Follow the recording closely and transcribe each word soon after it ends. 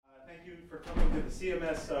gratitude for coming to the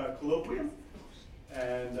CMS Colloquium.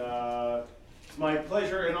 And it's my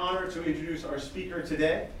pleasure and honor to introduce our speaker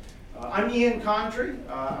today. I'm Ian Condry.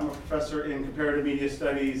 I'm a professor in comparative media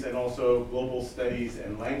studies and also global studies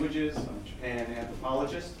and languages. I'm a Japan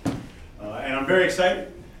anthropologist. And I'm very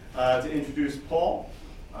excited to introduce Paul.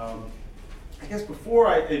 I guess before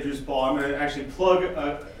I introduce Paul, I'm going to actually plug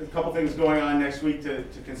a couple things going on next week to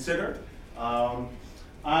consider.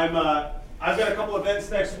 I've got a couple events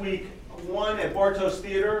next week. One at Bartos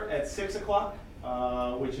Theater at 6 o'clock,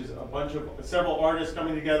 which is several artists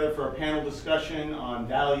coming together for a panel discussion on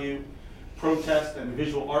value, protest, and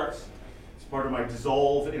visual arts. It's part of my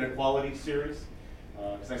Dissolve Inequality series.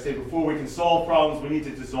 As I say, before we can solve problems, we need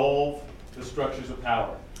to dissolve the structures of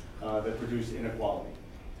power that produce inequality.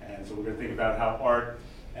 And so we're going to think about how art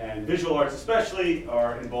and visual arts especially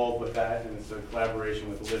are involved with that, and it's a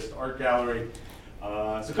collaboration with the List Art Gallery.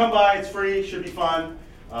 So come by, it's free, should be fun.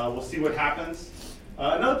 We'll see what happens.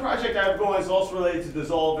 Another project I have going is also related to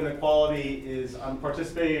Dissolve Inequality is I'm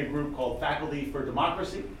participating in a group called Faculty for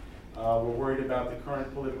Democracy. We're worried about the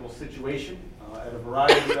current political situation at a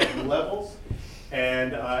variety of levels.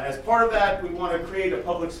 And as part of that, we want to create a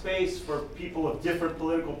public space for people of different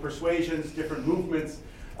political persuasions, different movements,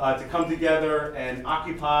 to come together and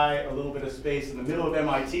occupy a little bit of space in the middle of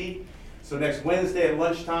MIT. So next Wednesday at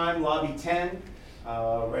lunchtime, lobby 10,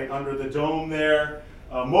 right under the dome there.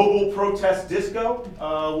 Mobile Protest Disco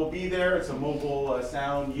will be there. It's a mobile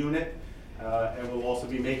sound unit. And we'll also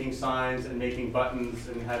be making signs and making buttons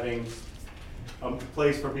and having a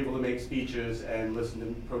place for people to make speeches and listen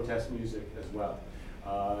to protest music as well.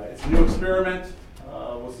 It's a new experiment.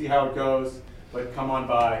 We'll see how it goes, but come on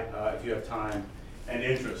by if you have time and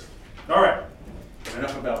interest. All right,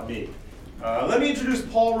 enough about me. Let me introduce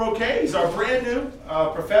Paul Roquet. He's our brand new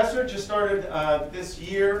professor, just started this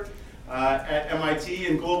year at MIT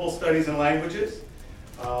in Global Studies and Languages.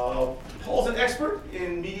 Paul's an expert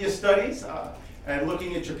in media studies and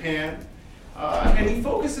looking at Japan. And he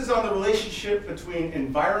focuses on the relationship between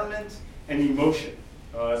environment and emotion,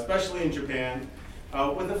 especially in Japan,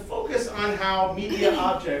 with a focus on how media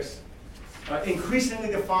objects increasingly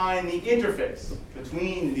define the interface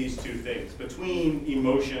between these two things, between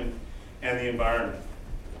emotion and the environment.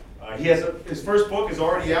 His first book is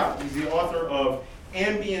already out. He's the author of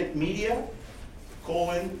Ambient Media,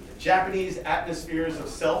 Japanese Atmospheres of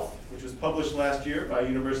Self, which was published last year by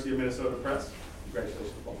University of Minnesota Press.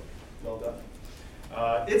 Congratulations, Paul. Well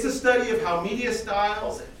done. It's a study of how media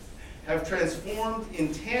styles have transformed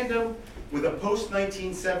in tandem with a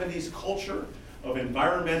post-1970s culture of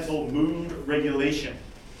environmental mood regulation.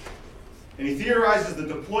 And he theorizes the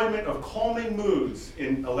deployment of calming moods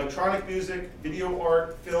in electronic music, video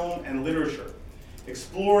art, film, and literature,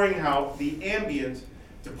 exploring how the ambient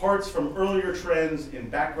departs from earlier trends in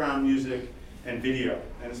background music and video.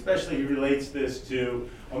 And especially he relates this to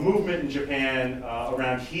a movement in Japan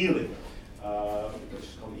around healing, which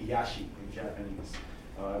is called Iyashi in Japanese.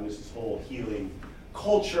 There's this whole healing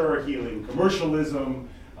culture, healing commercialism,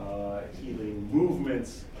 healing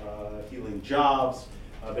movements, healing jobs.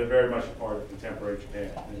 They're very much a part of contemporary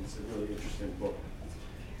Japan, and it's a really interesting book.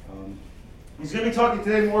 He's going to be talking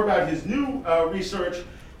today more about his new research,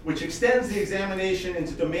 which extends the examination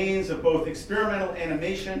into domains of both experimental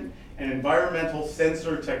animation and environmental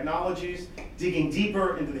sensor technologies, digging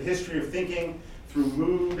deeper into the history of thinking through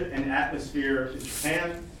mood and atmosphere in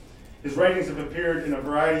Japan. His writings have appeared in a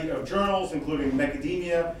variety of journals, including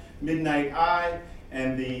Macadamia, Midnight Eye,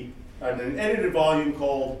 and an edited volume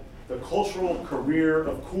called The Cultural Career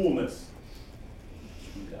of Coolness.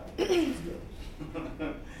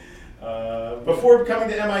 Before coming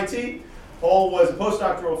to MIT, Paul was a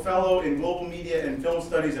postdoctoral fellow in global media and film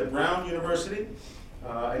studies at Brown University,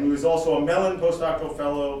 and he was also a Mellon postdoctoral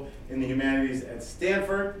fellow in the humanities at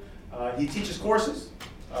Stanford. He teaches courses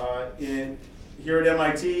here at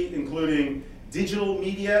MIT, including digital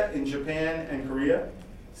media in Japan and Korea,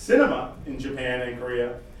 cinema in Japan and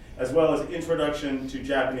Korea, as well as introduction to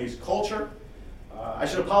Japanese culture. I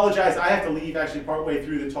should apologize, I have to leave actually partway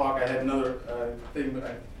through the talk. I had another thing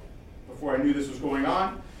before I knew this was going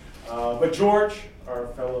on. But George, our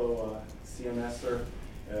fellow CMSer,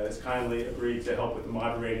 has kindly agreed to help with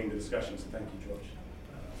moderating the discussion, so thank you, George.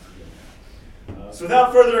 So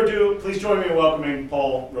without further ado, please join me in welcoming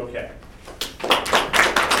Paul Roquet.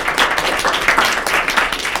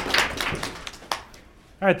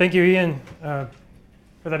 All right, thank you, Ian,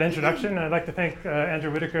 for that introduction. I'd like to thank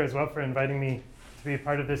Andrew Whitaker as well for inviting me to be a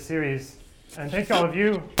part of this series. And thank all of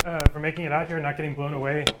you for making it out here and not getting blown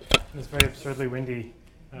away in this very absurdly windy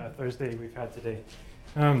Thursday we've had today.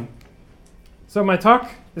 So my talk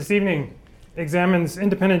this evening examines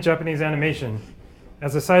independent Japanese animation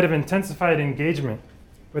as a site of intensified engagement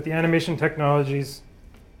with the animation technologies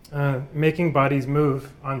making bodies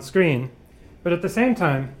move on screen, but at the same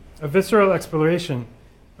time, a visceral exploration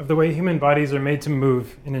of the way human bodies are made to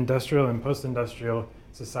move in industrial and post-industrial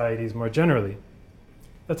societies more generally.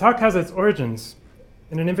 The talk has its origins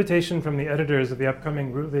in an invitation from the editors of the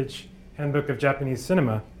upcoming Routledge Handbook of Japanese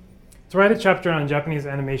Cinema to write a chapter on Japanese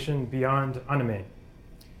animation beyond anime.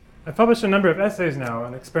 I've published a number of essays now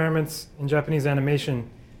on experiments in Japanese animation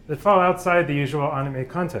that fall outside the usual anime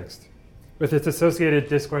context, with its associated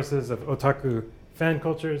discourses of otaku, fan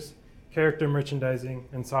cultures, character merchandising,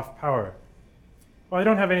 and soft power. While I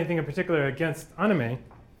don't have anything in particular against anime,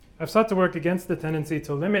 I've sought to work against the tendency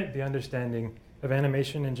to limit the understanding of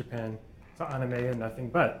animation in Japan to anime and nothing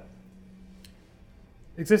but.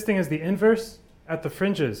 Existing as the inverse, at the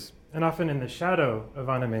fringes, and often in the shadow of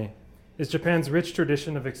anime, is Japan's rich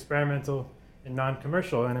tradition of experimental and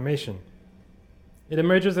non-commercial animation. It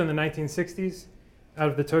emerges in the 1960s out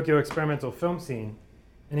of the Tokyo experimental film scene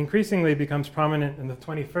and increasingly becomes prominent in the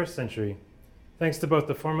 21st century, thanks to both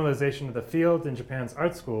the formalization of the field in Japan's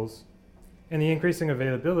art schools and the increasing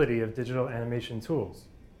availability of digital animation tools.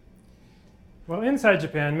 While inside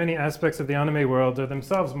Japan, many aspects of the anime world are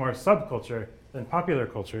themselves more subculture than popular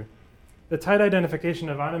culture, the tight identification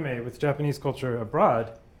of anime with Japanese culture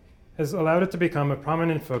abroad has allowed it to become a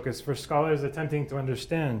prominent focus for scholars attempting to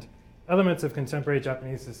understand elements of contemporary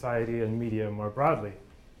Japanese society and media more broadly.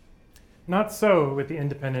 Not so with the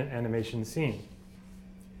independent animation scene.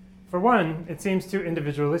 For one, it seems too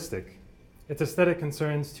individualistic. Its aesthetic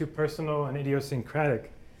concerns too personal and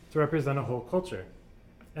idiosyncratic to represent a whole culture.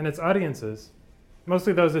 And its audiences,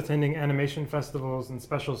 mostly those attending animation festivals and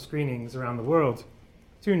special screenings around the world,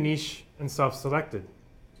 too niche and self-selected.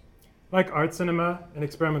 Like art cinema and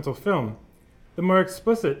experimental film, the more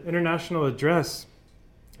explicit international address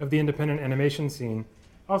of the independent animation scene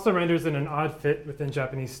also renders it an odd fit within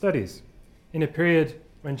Japanese studies, in a period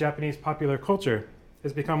when Japanese popular culture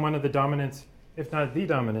has become one of the dominant, if not the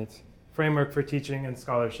dominant, framework for teaching and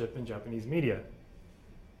scholarship in Japanese media.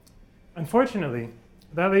 Unfortunately,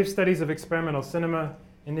 that leaves studies of experimental cinema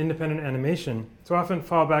and independent animation to often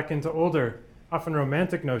fall back into older, often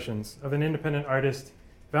romantic notions of an independent artist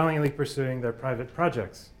valiantly pursuing their private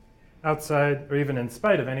projects, outside or even in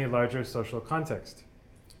spite of any larger social context.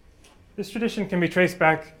 This tradition can be traced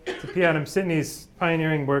back to P. Adam Sidney's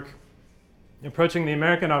pioneering work approaching the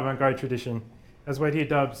American avant-garde tradition as what he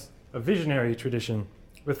dubs a visionary tradition,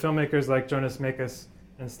 with filmmakers like Jonas Mekas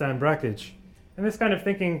and Stan Brakhage. And this kind of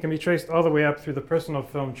thinking can be traced all the way up through the personal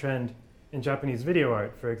film trend in Japanese video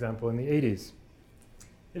art, for example, in the 80s.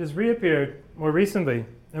 It has reappeared more recently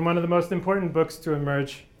in one of the most important books to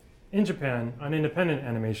emerge in Japan on independent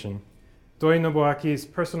animation, Doi Nobuaki's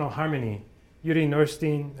Personal Harmony, Yuri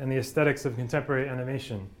Norstein and the Aesthetics of Contemporary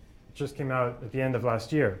Animation, which just came out at the end of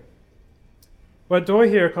last year. What Doi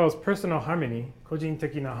here calls personal harmony, kojin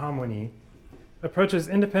teki na harmony, approaches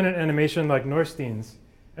independent animation like Norstein's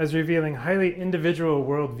as revealing highly individual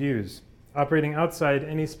worldviews operating outside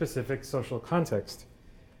any specific social context,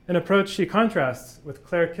 an approach she contrasts with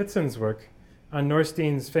Claire Kitson's work on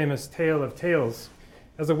Norstein's famous Tale of Tales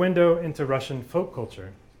as a window into Russian folk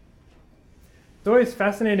culture. Doi's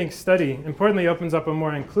fascinating study importantly opens up a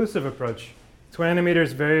more inclusive approach to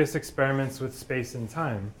animators' various experiments with space and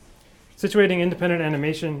time, situating independent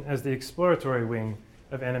animation as the exploratory wing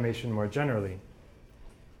of animation more generally.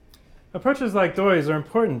 Approaches like Doi's are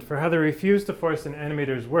important for how they refuse to force an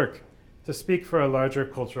animator's work to speak for a larger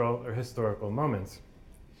cultural or historical moment.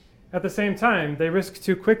 At the same time, they risk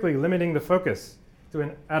too quickly limiting the focus to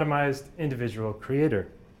an atomized individual creator.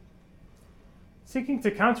 Seeking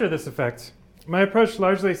to counter this effect, my approach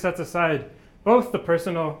largely sets aside both the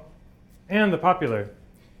personal and the popular,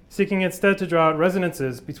 seeking instead to draw out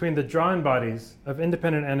resonances between the drawn bodies of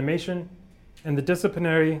independent animation and the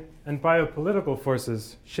disciplinary and biopolitical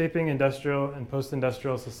forces shaping industrial and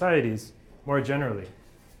post-industrial societies more generally.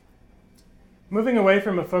 Moving away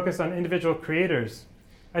from a focus on individual creators,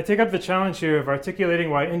 I take up the challenge here of articulating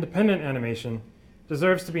why independent animation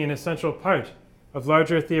deserves to be an essential part of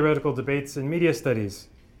larger theoretical debates in media studies,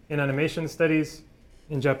 in animation studies,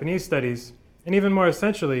 in Japanese studies, and even more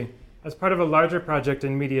essentially, as part of a larger project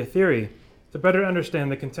in media theory to better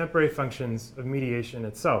understand the contemporary functions of mediation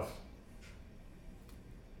itself.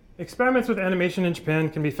 Experiments with animation in Japan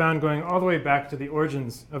can be found going all the way back to the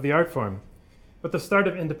origins of the art form, but the start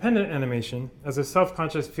of independent animation as a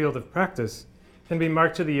self-conscious field of practice can be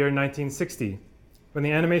marked to the year 1960, when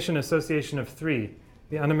the Animation Association of Three,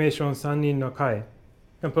 the Animation Sannin no Kai,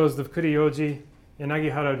 composed of Kurioji,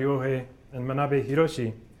 Yanagihara Ryohei, and Manabe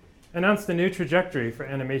Hiroshi, announced a new trajectory for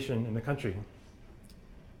animation in the country.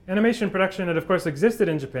 Animation production had, of course, existed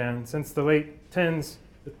in Japan since the late 10s,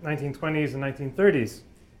 the 1920s, and 1930s,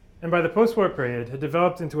 and by the post-war period had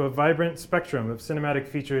developed into a vibrant spectrum of cinematic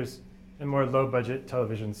features and more low-budget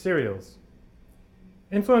television serials.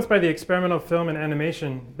 Influenced by the experimental film and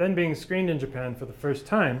animation then being screened in Japan for the first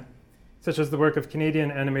time, such as the work of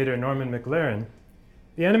Canadian animator Norman McLaren,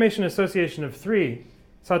 the Animation Association of Three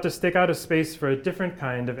sought to stake out a space for a different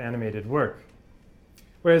kind of animated work.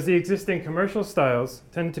 Whereas the existing commercial styles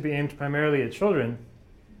tended to be aimed primarily at children,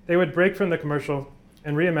 they would break from the commercial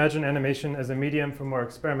and reimagine animation as a medium for more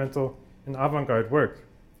experimental and avant-garde work,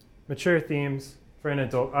 mature themes for an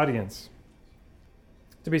adult audience,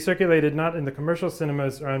 to be circulated not in the commercial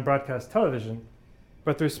cinemas or on broadcast television,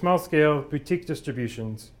 but through small-scale boutique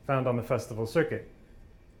distributions found on the festival circuit.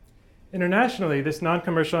 Internationally, this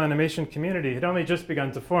non-commercial animation community had only just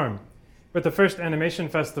begun to form, with the first animation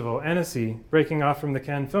festival, Annecy, breaking off from the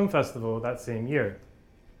Cannes Film Festival that same year.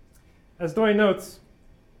 As Doi notes,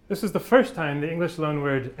 this was the first time the English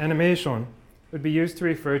loanword animation would be used to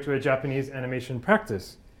refer to a Japanese animation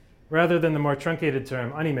practice, rather than the more truncated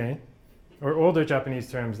term anime, or older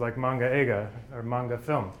Japanese terms like manga eiga, or manga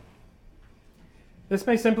film. This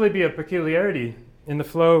may simply be a peculiarity in the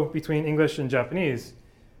flow between English and Japanese,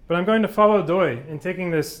 but I'm going to follow Doi in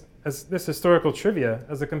taking this historical trivia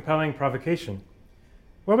as a compelling provocation.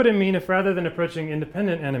 What would it mean if, rather than approaching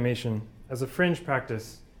independent animation as a fringe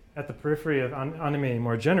practice at the periphery of anime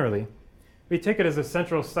more generally, we take it as a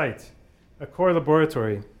central site, a core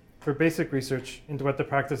laboratory for basic research into what the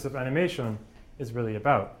practice of animation is really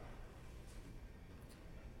about?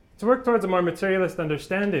 To work towards a more materialist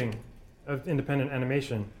understanding of independent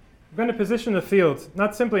animation, I'm going to position the field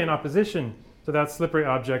not simply in opposition to that slippery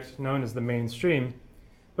object known as the mainstream,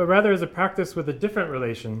 but rather as a practice with a different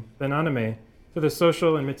relation than anime to the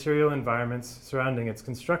social and material environments surrounding its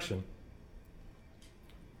construction.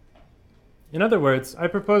 In other words, I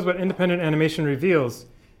propose what independent animation reveals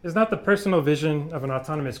is not the personal vision of an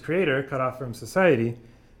autonomous creator cut off from society,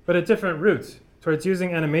 but a different route towards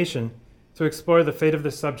using animation to explore the fate of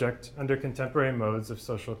the subject under contemporary modes of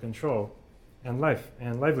social control and life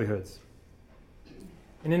and livelihoods.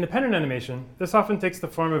 In independent animation, this often takes the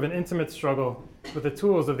form of an intimate struggle with the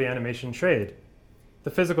tools of the animation trade,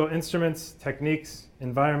 the physical instruments, techniques,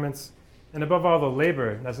 environments, and above all, the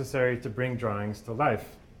labor necessary to bring drawings to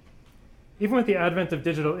life. Even with the advent of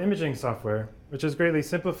digital imaging software, which has greatly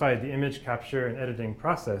simplified the image capture and editing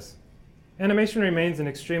process, animation remains an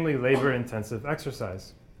extremely labor-intensive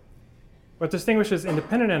exercise. What distinguishes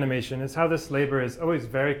independent animation is how this labor is always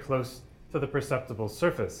very close to the perceptible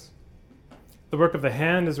surface. The work of the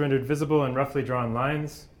hand is rendered visible in roughly drawn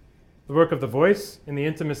lines, the work of the voice in the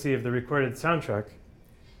intimacy of the recorded soundtrack,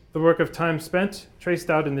 the work of time spent traced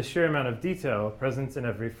out in the sheer amount of detail present in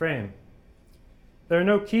every frame. There are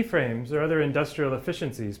no keyframes or other industrial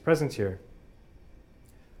efficiencies present here.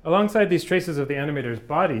 Alongside these traces of the animator's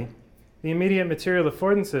body, the immediate material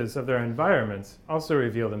affordances of their environment also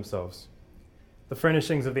reveal themselves. The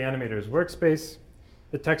furnishings of the animator's workspace,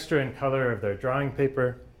 the texture and color of their drawing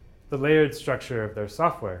paper, the layered structure of their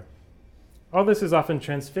software. All this is often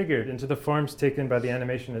transfigured into the forms taken by the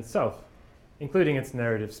animation itself, including its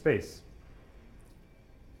narrative space.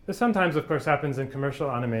 This sometimes, of course, happens in commercial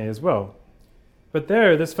anime as well. But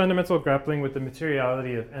there, this fundamental grappling with the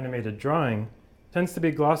materiality of animated drawing tends to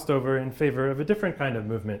be glossed over in favor of a different kind of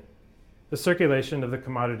movement, the circulation of the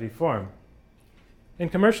commodity form. In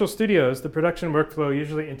commercial studios, the production workflow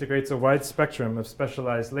usually integrates a wide spectrum of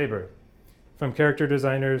specialized labor, from character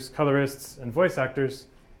designers, colorists, and voice actors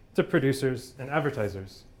to producers and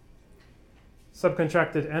advertisers.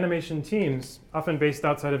 Subcontracted animation teams, often based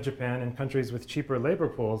outside of Japan in countries with cheaper labor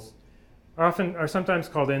pools, are sometimes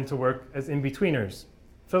called in to work as in-betweeners,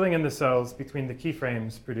 filling in the cells between the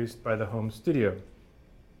keyframes produced by the home studio.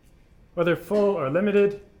 Whether full or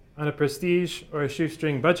limited, on a prestige or a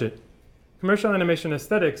shoestring budget, commercial animation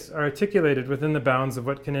aesthetics are articulated within the bounds of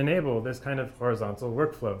what can enable this kind of horizontal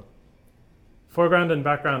workflow. Foreground and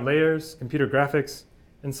background layers, computer graphics,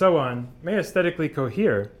 and so on may aesthetically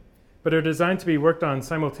cohere, but are designed to be worked on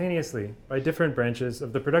simultaneously by different branches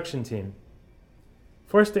of the production team.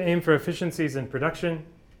 Forced to aim for efficiencies in production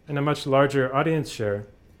and a much larger audience share,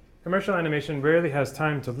 commercial animation rarely has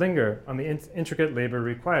time to linger on the intricate labor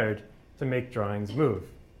required to make drawings move.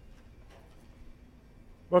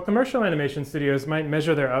 While commercial animation studios might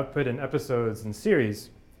measure their output in episodes and series,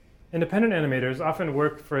 independent animators often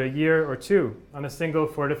work for a year or two on a single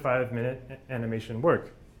 4 to 5 minute animation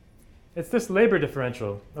work. It's this labor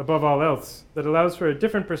differential, above all else, that allows for a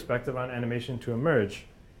different perspective on animation to emerge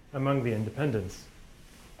among the independents.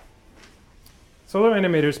 solo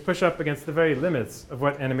animators push up against the very limits of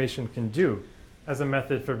what animation can do as a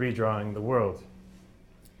method for redrawing the world.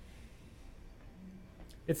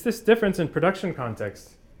 It's this difference in production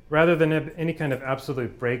context, rather than any kind of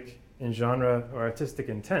absolute break in genre or artistic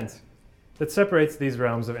intent, that separates these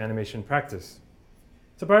realms of animation practice.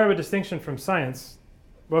 To borrow a distinction from science,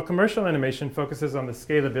 while commercial animation focuses on the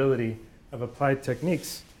scalability of applied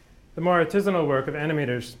techniques, the more artisanal work of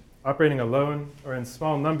animators operating alone or in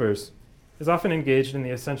small numbers is often engaged in the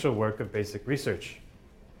essential work of basic research.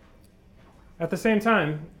 At the same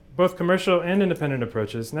time, both commercial and independent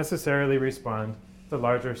approaches necessarily respond to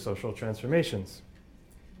larger social transformations.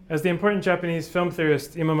 As the important Japanese film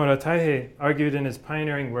theorist Imamura Taihei argued in his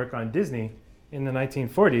pioneering work on Disney in the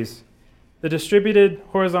 1940s, the distributed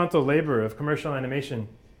horizontal labor of commercial animation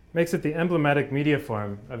makes it the emblematic media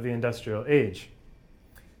form of the industrial age.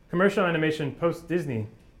 Commercial animation post-Disney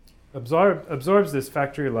absorbs this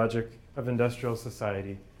factory logic of industrial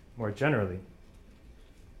society more generally.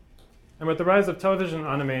 And with the rise of television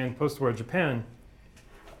anime in post-war Japan,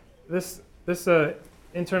 this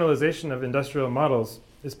internalization of industrial models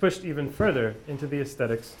is pushed even further into the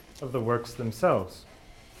aesthetics of the works themselves,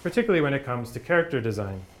 particularly when it comes to character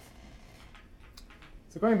design.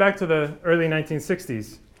 So going back to the early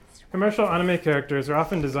 1960s, commercial anime characters are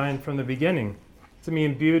often designed from the beginning to be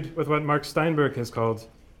imbued with what Mark Steinberg has called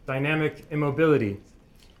dynamic immobility,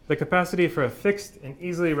 the capacity for a fixed and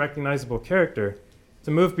easily recognizable character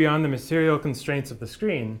to move beyond the material constraints of the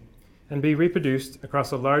screen and be reproduced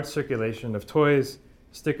across a large circulation of toys,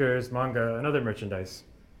 stickers, manga, and other merchandise,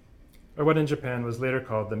 or what in Japan was later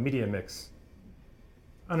called the media mix.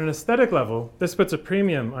 On an aesthetic level, this puts a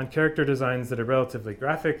premium on character designs that are relatively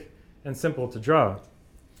graphic and simple to draw,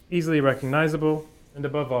 easily recognizable, and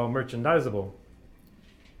above all, merchandisable.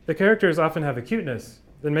 The characters often have a cuteness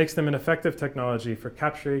that makes them an effective technology for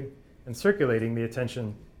capturing and circulating the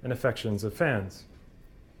attention and affections of fans.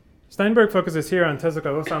 Steinberg focuses here on Tezuka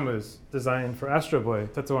Osamu's design for Astro Boy,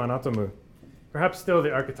 Tetsuwan Atomu, perhaps still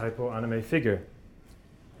the archetypal anime figure.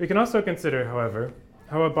 We can also consider, however,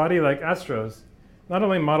 how a body like Astro's not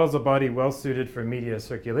only models a body well suited for media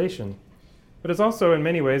circulation, but is also in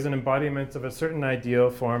many ways an embodiment of a certain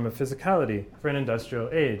ideal form of physicality for an industrial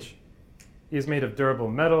age. He is made of durable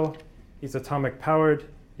metal, he's atomic powered,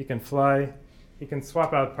 he can fly, he can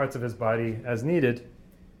swap out parts of his body as needed,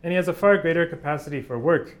 and he has a far greater capacity for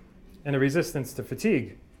work and a resistance to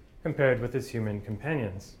fatigue compared with his human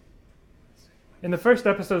companions. In the first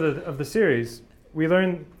episode of the series, we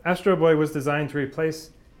learn Astro Boy was designed to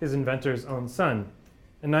replace his inventor's own son,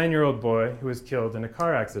 a 9-year-old boy who was killed in a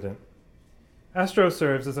car accident. Astro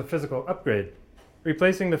serves as a physical upgrade,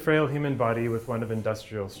 replacing the frail human body with one of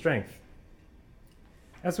industrial strength.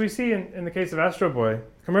 As we see in the case of Astro Boy,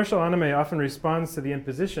 commercial anime often responds to the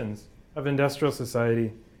impositions of industrial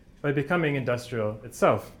society by becoming industrial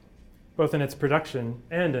itself, both in its production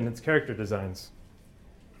and in its character designs.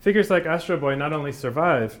 Figures like Astro Boy not only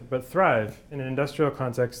survive, but thrive in an industrial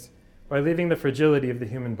context by leaving the fragility of the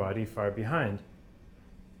human body far behind.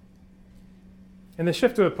 In the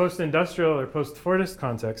shift to a post-industrial or post-Fordist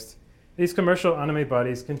context, these commercial anime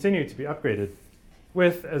bodies continue to be upgraded,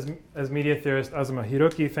 with, as media theorist Azuma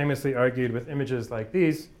Hiroki famously argued with images like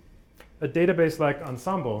these, a database-like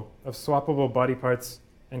ensemble of swappable body parts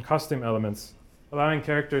and costume elements, allowing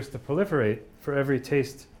characters to proliferate for every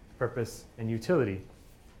taste, purpose, and utility.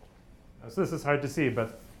 So this is hard to see,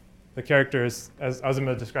 but the characters, as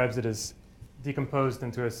Azuma describes it, is decomposed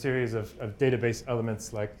into a series of database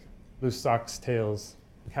elements like loose socks, tails,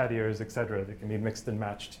 cat ears, etc., that can be mixed and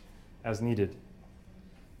matched as needed.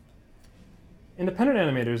 Independent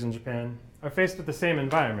animators in Japan are faced with the same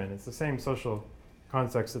environment. It's the same social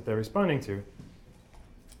context that they're responding to.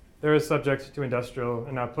 They're as subject to industrial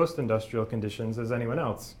and now post-industrial conditions as anyone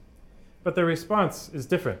else. But their response is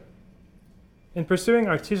different. In pursuing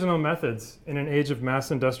artisanal methods in an age of mass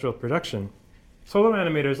industrial production, solo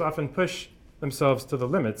animators often push themselves to the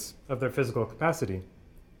limits of their physical capacity.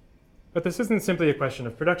 But this isn't simply a question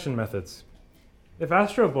of production methods. If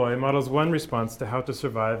Astro Boy models one response to how to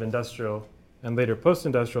survive industrial and later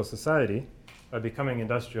post-industrial society by becoming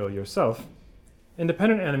industrial yourself,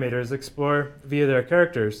 independent animators explore via their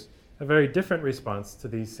characters a very different response to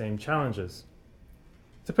these same challenges.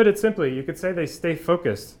 To put it simply, you could say they stay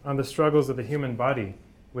focused on the struggles of the human body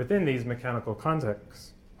within these mechanical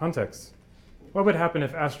contexts. What would happen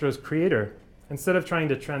if Astro's creator, instead of trying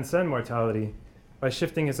to transcend mortality by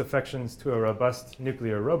shifting his affections to a robust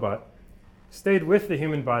nuclear robot, stayed with the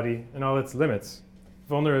human body and all its limits,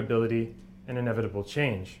 vulnerability, and inevitable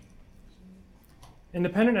change?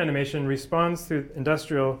 Independent animation responds to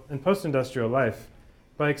industrial and post-industrial life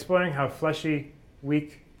by exploring how fleshy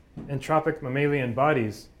weak, entropic mammalian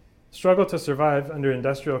bodies struggle to survive under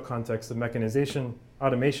industrial contexts of mechanization,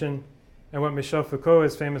 automation, and what Michel Foucault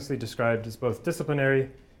has famously described as both disciplinary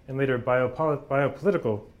and later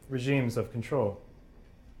biopolitical regimes of control.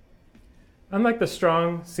 Unlike the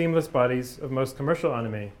strong, seamless bodies of most commercial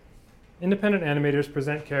anime, independent animators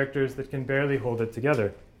present characters that can barely hold it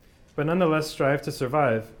together, but nonetheless strive to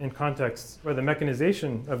survive in contexts where the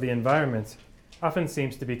mechanization of the environment often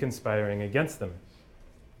seems to be conspiring against them.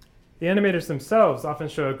 The animators themselves often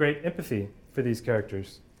show a great empathy for these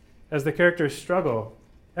characters, as the characters' struggle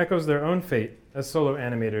echoes their own fate as solo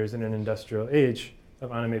animators in an industrial age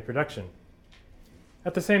of anime production.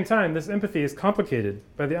 At the same time, this empathy is complicated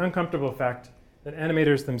by the uncomfortable fact that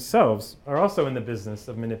animators themselves are also in the business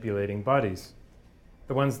of manipulating bodies,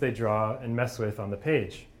 the ones they draw and mess with on the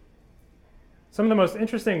page. Some of the most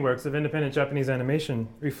interesting works of independent Japanese animation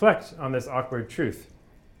reflect on this awkward truth.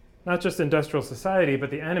 Not just industrial society, but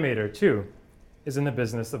the animator, too, is in the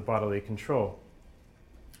business of bodily control.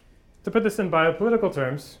 To put this in biopolitical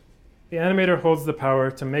terms, the animator holds the power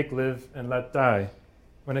to make live and let die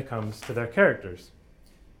when it comes to their characters.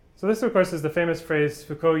 So this, of course, is the famous phrase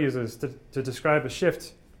Foucault uses to describe a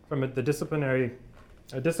shift from a disciplinary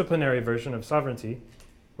version of sovereignty,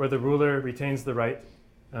 where the ruler retains the right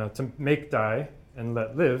to make die and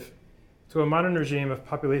let live, to a modern regime of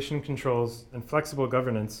population controls and flexible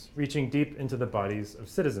governance reaching deep into the bodies of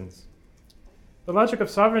citizens. The logic of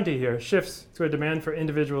sovereignty here shifts to a demand for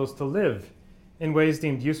individuals to live in ways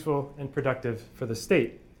deemed useful and productive for the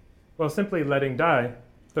state, while simply letting die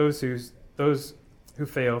those who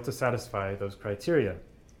fail to satisfy those criteria.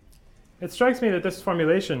 It strikes me that this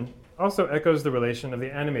formulation also echoes the relation of the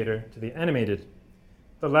animator to the animated.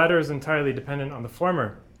 The latter is entirely dependent on the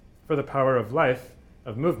former for the power of life,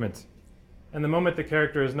 of movement. And the moment the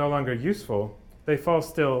character is no longer useful, they fall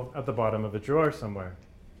still at the bottom of a drawer somewhere.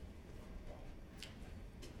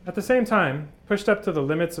 At the same time, pushed up to the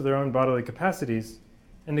limits of their own bodily capacities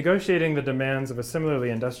and negotiating the demands of a similarly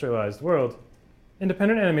industrialized world,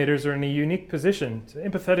 independent animators are in a unique position to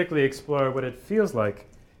empathetically explore what it feels like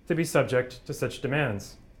to be subject to such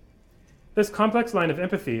demands. This complex line of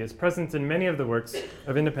empathy is present in many of the works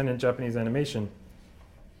of independent Japanese animation.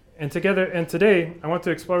 And today, I want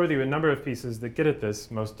to explore with you a number of pieces that get at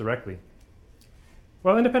this most directly.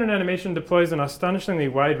 While independent animation deploys an astonishingly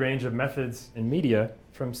wide range of methods in media,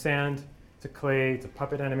 from sand to clay to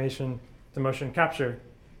puppet animation to motion capture,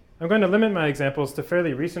 I'm going to limit my examples to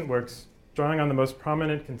fairly recent works drawing on the most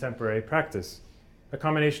prominent contemporary practice, a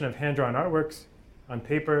combination of hand-drawn artworks on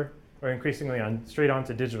paper or increasingly straight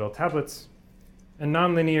onto digital tablets, and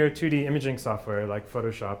nonlinear 2D imaging software like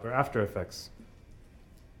Photoshop or After Effects.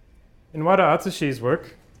 In Wada Atsushi's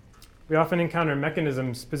work, we often encounter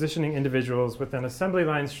mechanisms positioning individuals within assembly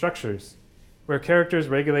line structures where characters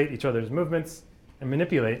regulate each other's movements and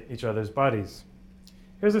manipulate each other's bodies.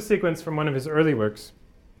 Here's a sequence from one of his early works,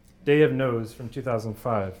 Day of Nose from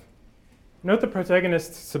 2005. Note the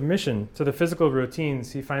protagonist's submission to the physical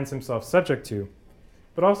routines he finds himself subject to,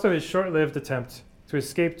 but also his short-lived attempt to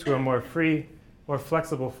escape to a more free, more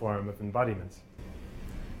flexible form of embodiment.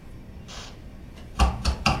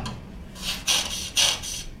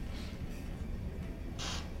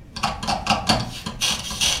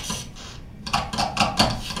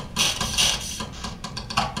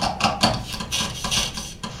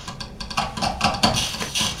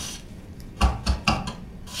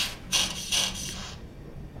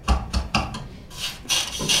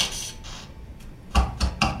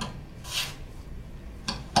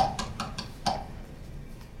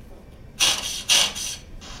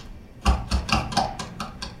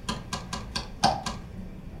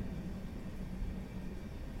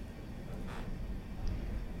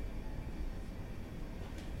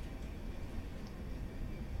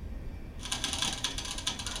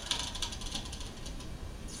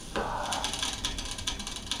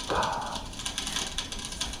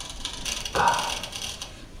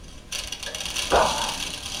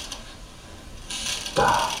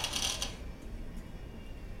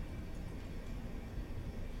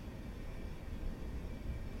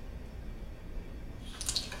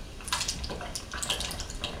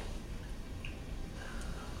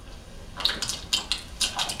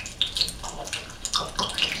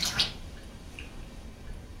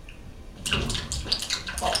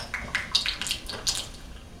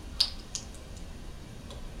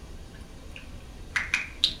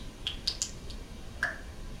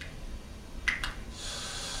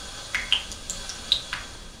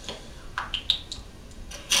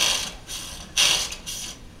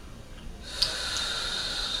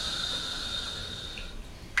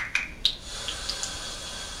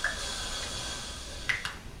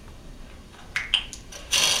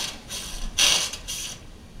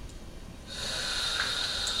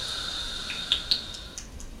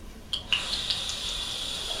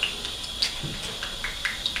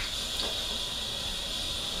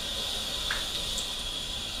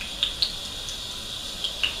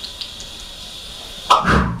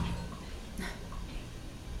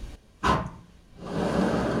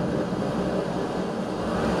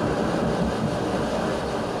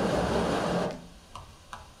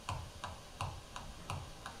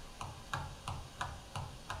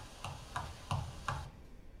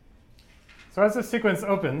 So as the sequence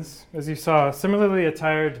opens, as you saw, similarly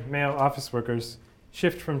attired male office workers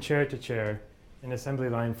shift from chair to chair in assembly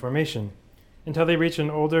line formation until they reach an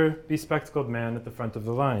older, bespectacled man at the front of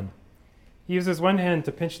the line. He uses one hand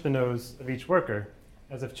to pinch the nose of each worker,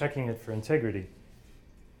 as if checking it for integrity.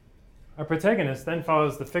 Our protagonist then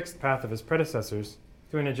follows the fixed path of his predecessors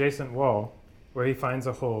to an adjacent wall, where he finds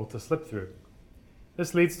a hole to slip through.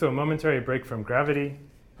 This leads to a momentary break from gravity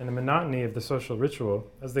and the monotony of the social ritual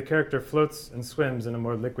as the character floats and swims in a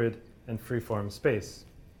more liquid and free-form space.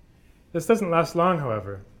 This doesn't last long,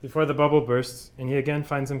 however, before the bubble bursts and he again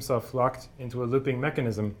finds himself locked into a looping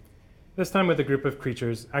mechanism, this time with a group of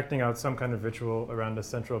creatures acting out some kind of ritual around a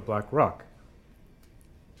central black rock.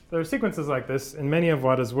 There are sequences like this in many of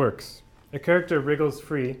Wada's works. A character wriggles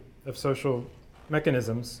free of social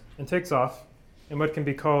mechanisms and takes off in what can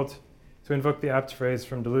be called, to invoke the apt phrase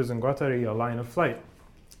from Deleuze and Guattari, a line of flight.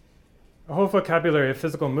 A whole vocabulary of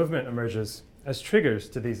physical movement emerges as triggers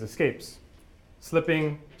to these escapes: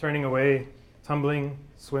 slipping, turning away, tumbling,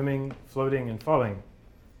 swimming, floating, and falling.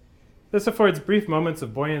 This affords brief moments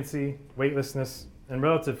of buoyancy, weightlessness, and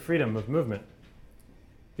relative freedom of movement.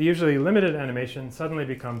 The usually limited animation suddenly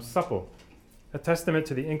becomes supple, a testament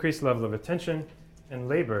to the increased level of attention and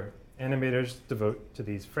labor animators devote to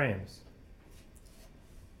these frames.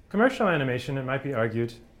 Commercial animation, it might be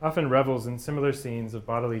argued, often revels in similar scenes of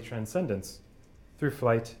bodily transcendence through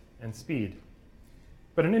flight and speed.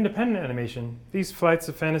 But in independent animation, these flights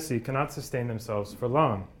of fantasy cannot sustain themselves for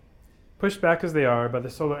long, pushed back as they are by the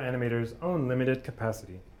solo animator's own limited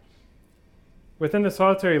capacity. Within the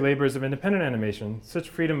solitary labors of independent animation, such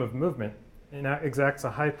freedom of movement exacts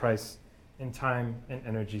a high price in time and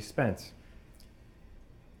energy spent.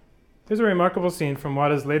 Here's a remarkable scene from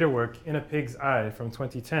Wada's later work, In a Pig's Eye, from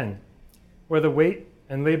 2010, where the weight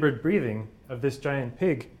and labored breathing of this giant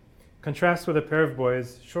pig contrasts with a pair of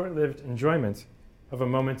boys' short-lived enjoyment of a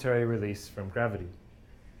momentary release from gravity.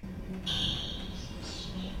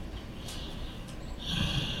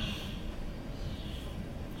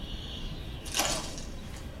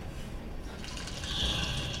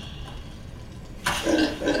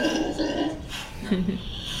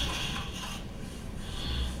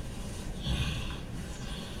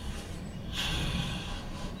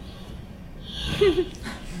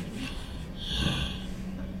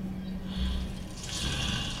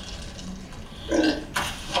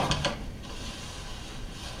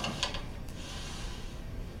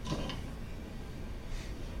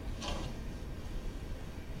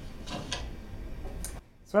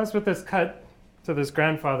 So as with this cut to this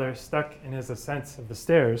grandfather stuck in his ascent of the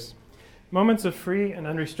stairs, moments of free and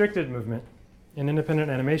unrestricted movement in independent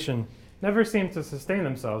animation never seem to sustain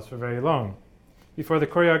themselves for very long, before the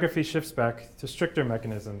choreography shifts back to stricter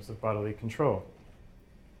mechanisms of bodily control.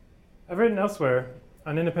 I've written elsewhere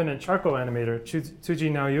on independent charcoal animator Tsuji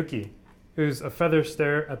Naoyuki, whose A Feather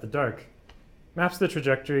Stare at the Dark maps this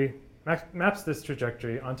trajectory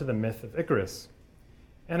onto the myth of Icarus.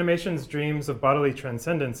 Animation's dreams of bodily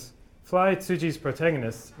transcendence fly Tsuji's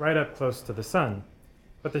protagonists right up close to the sun,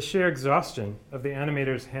 but the sheer exhaustion of the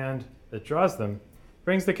animator's hand that draws them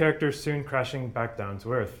brings the characters soon crashing back down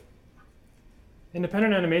to earth.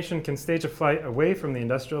 Independent animation can stage a flight away from the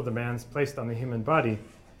industrial demands placed on the human body,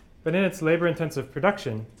 but in its labor-intensive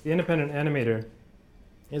production, the independent animator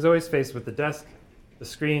is always faced with the desk, the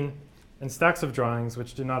screen, and stacks of drawings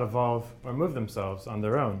which do not evolve or move themselves on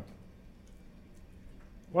their own.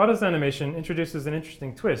 Wada's animation introduces an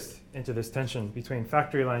interesting twist into this tension between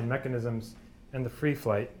factory line mechanisms and the free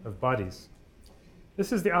flight of bodies.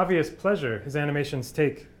 This is the obvious pleasure his animations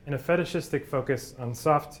take in a fetishistic focus on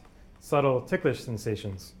soft, subtle, ticklish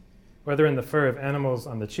sensations, whether in the fur of animals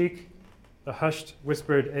on the cheek, the hushed,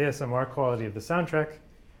 whispered ASMR quality of the soundtrack,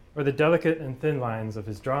 or the delicate and thin lines of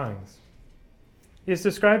his drawings. He has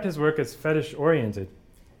described his work as fetish-oriented,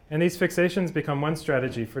 and these fixations become one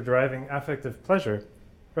strategy for deriving affective pleasure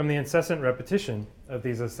from the incessant repetition of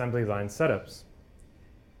these assembly line setups.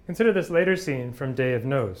 Consider this later scene from Day of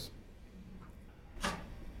Nose.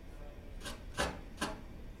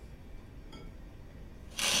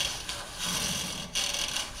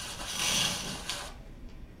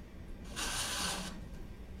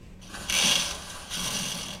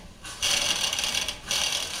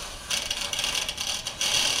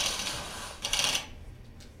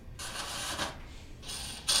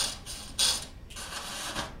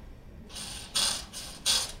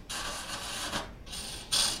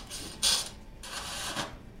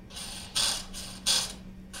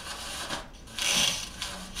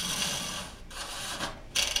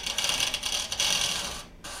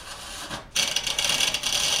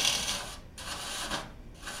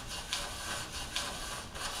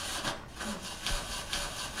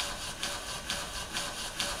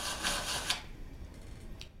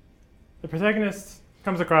 protagonist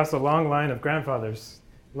comes across a long line of grandfathers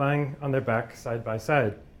lying on their back side by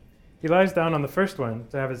side. He lies down on the first one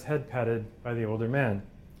to have his head patted by the older man.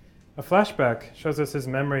 A flashback shows us his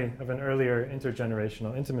memory of an earlier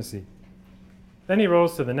intergenerational intimacy. Then he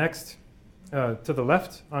rolls to the next, to the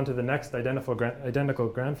left onto the next identical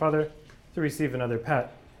grandfather to receive another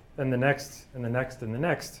pat, then the next and the next and the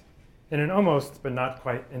next, in an almost but not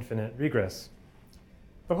quite infinite regress.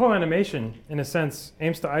 The whole animation, in a sense,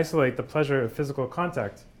 aims to isolate the pleasure of physical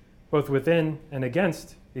contact, both within and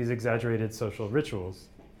against these exaggerated social rituals.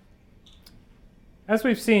 As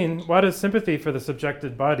we've seen, Wada's sympathy for the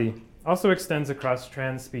subjected body also extends across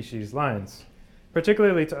trans-species lines,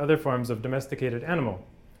 particularly to other forms of domesticated animal,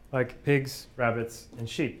 like pigs, rabbits, and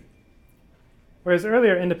sheep. Whereas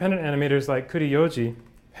earlier independent animators like Kuriyoji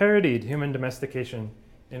parodied human domestication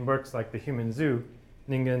in works like The Human Zoo,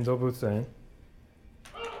 Ningen Dobutsuren,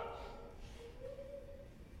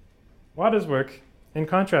 Wada's work, in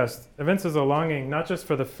contrast, evinces a longing not just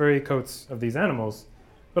for the furry coats of these animals,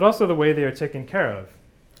 but also the way they are taken care of,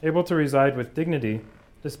 able to reside with dignity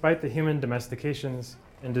despite the human domestications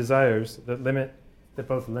and desires that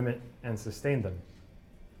both limit and sustain them.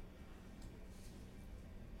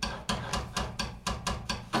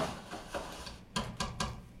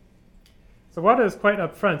 So Wada is quite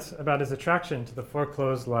upfront about his attraction to the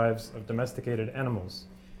foreclosed lives of domesticated animals.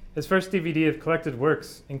 His first DVD of collected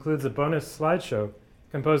works includes a bonus slideshow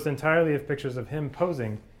composed entirely of pictures of him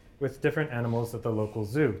posing with different animals at the local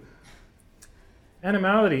zoo.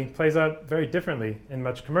 Animality plays out very differently in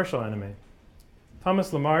much commercial anime.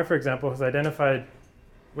 Thomas Lamar, for example, has identified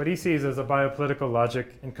what he sees as a biopolitical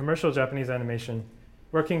logic in commercial Japanese animation,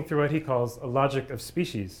 working through what he calls a logic of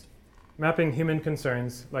species, mapping human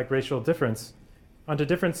concerns like racial difference onto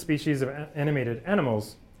different species of animated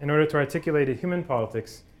animals in order to articulate a human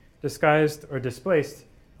politics disguised or displaced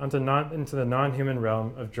into the non-human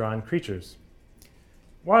realm of drawn creatures.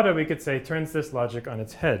 Wada, we could say, turns this logic on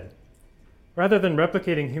its head. Rather than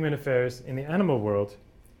replicating human affairs in the animal world,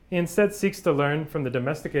 he instead seeks to learn from the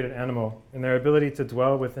domesticated animal in their ability to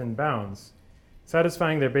dwell within bounds,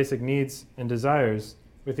 satisfying their basic needs and desires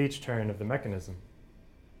with each turn of the mechanism.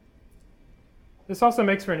 This also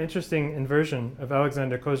makes for an interesting inversion of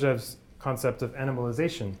Alexander Kozhev's concept of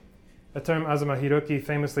animalization, a term Azuma Hiroki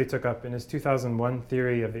famously took up in his 2001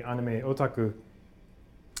 theory of the anime otaku,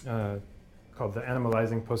 called the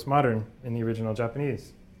animalizing postmodern in the original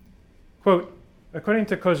Japanese. Quote, according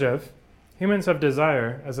to Kozhev, humans have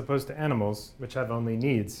desire as opposed to animals, which have only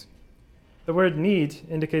needs. The word need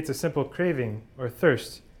indicates a simple craving or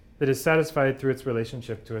thirst that is satisfied through its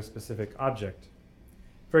relationship to a specific object.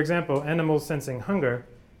 For example, animals sensing hunger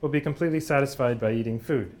will be completely satisfied by eating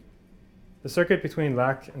food. The circuit between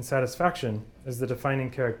lack and satisfaction is the defining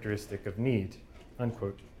characteristic of need,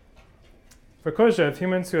 unquote. For Kozhev,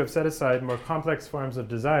 humans who have set aside more complex forms of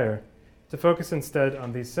desire to focus instead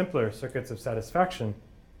on these simpler circuits of satisfaction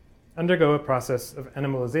undergo a process of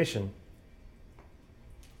animalization,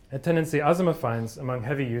 a tendency Azuma finds among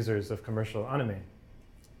heavy users of commercial anime.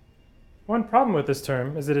 One problem with this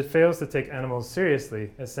term is that it fails to take animals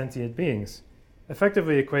seriously as sentient beings,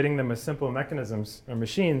 effectively equating them with simple mechanisms or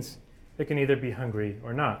machines that can either be hungry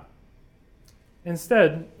or not.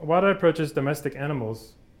 Instead, Wada approaches domestic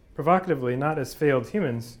animals provocatively not as failed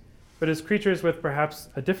humans, but as creatures with perhaps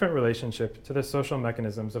a different relationship to the social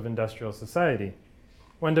mechanisms of industrial society,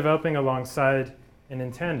 one developing alongside and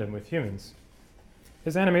in tandem with humans.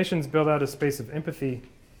 His animations build out a space of empathy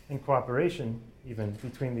and cooperation, even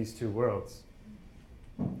between these two worlds.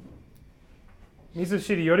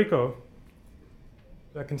 Mizushiri Yoriko,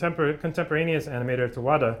 a contemporaneous animator to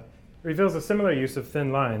Wada, reveals a similar use of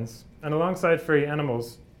thin lines, and alongside furry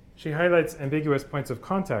animals, she highlights ambiguous points of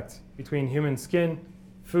contact between human skin,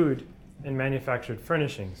 food, and manufactured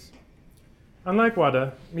furnishings. Unlike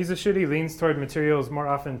Wada, Mizushiri leans toward materials more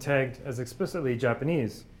often tagged as explicitly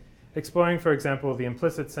Japanese, exploring, for example, the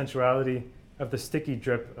implicit sensuality of the sticky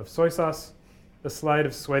drip of soy sauce, the slide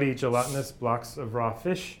of sweaty, gelatinous blocks of raw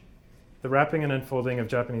fish, the wrapping and unfolding of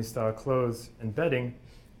Japanese-style clothes and bedding,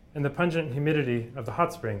 and the pungent humidity of the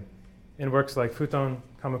hot spring in works like Futon,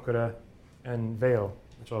 Kamakura, and Veil,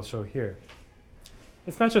 which I'll show here.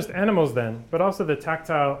 It's not just animals then, but also the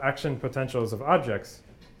tactile action potentials of objects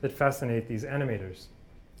that fascinate these animators.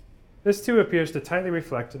 This too appears to tightly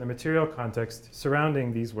reflect the material context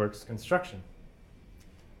surrounding these works' construction.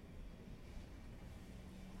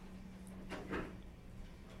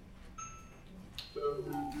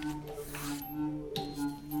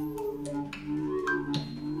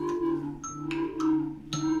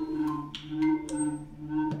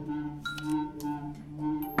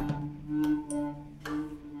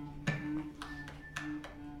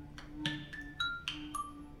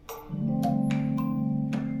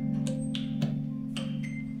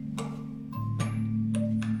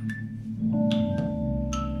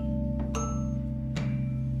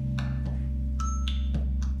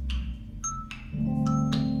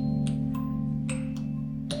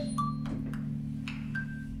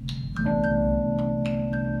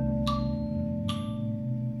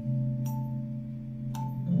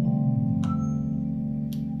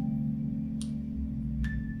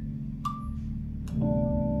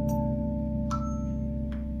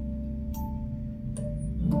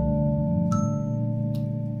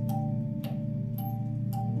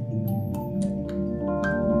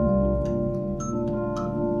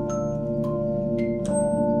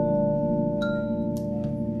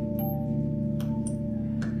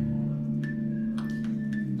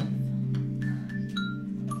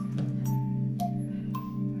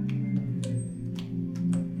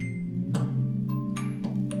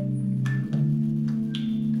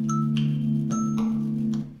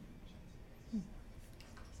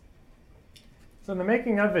 So in the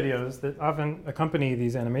making of videos that often accompany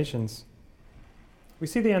these animations, we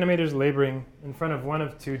see the animators laboring in front of one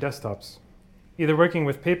of two desktops, either working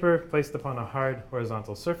with paper placed upon a hard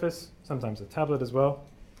horizontal surface, sometimes a tablet as well,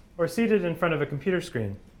 or seated in front of a computer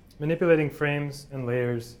screen, manipulating frames and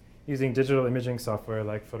layers using digital imaging software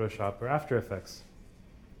like Photoshop or After Effects.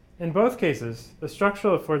 In both cases, the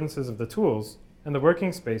structural affordances of the tools and the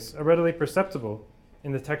working space are readily perceptible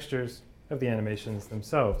in the textures of the animations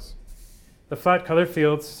themselves. The flat color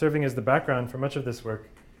fields serving as the background for much of this work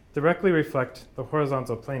directly reflect the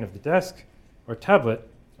horizontal plane of the desk or tablet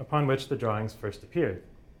upon which the drawings first appeared.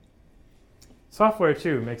 Software,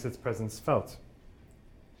 too, makes its presence felt.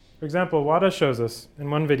 For example, Wada shows us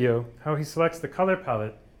in one video how he selects the color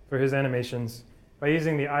palette for his animations by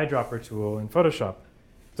using the eyedropper tool in Photoshop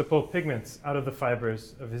to pull pigments out of the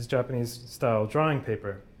fibers of his Japanese-style drawing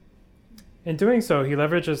paper. In doing so, he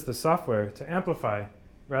leverages the software to amplify,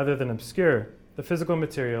 rather than obscure, the physical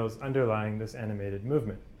materials underlying this animated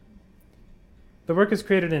movement. The work is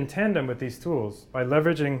created in tandem with these tools by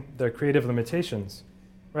leveraging their creative limitations,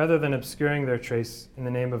 rather than obscuring their trace in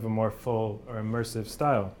the name of a more full or immersive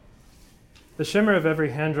style. The shimmer of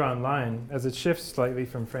every hand-drawn line, as it shifts slightly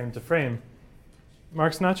from frame to frame,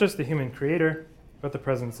 marks not just the human creator, but the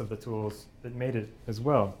presence of the tools that made it as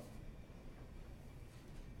well.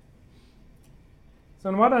 So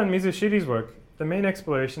in Wada and Mizushiri's work, the main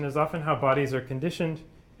exploration is often how bodies are conditioned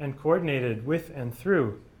and coordinated with and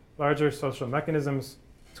through larger social mechanisms,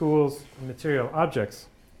 tools, and material objects,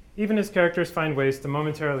 even as characters find ways to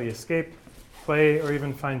momentarily escape, play, or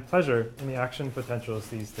even find pleasure in the action potentials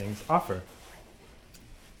these things offer.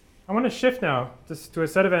 I want to shift now to a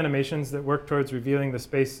set of animations that work towards revealing the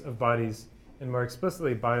space of bodies in more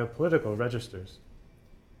explicitly biopolitical registers.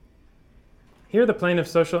 Here, the plane of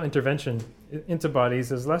social intervention into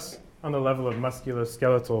bodies is less on the level of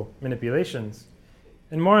musculoskeletal manipulations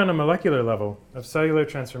and more on a molecular level of cellular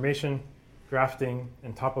transformation, grafting,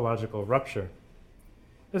 and topological rupture.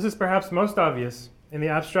 This is perhaps most obvious in the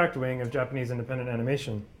abstract wing of Japanese independent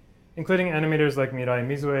animation, including animators like Mirai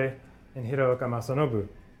Mizue and Hiraoka Masanobu.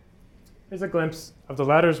 Here's a glimpse of the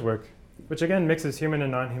latter's work, which again mixes human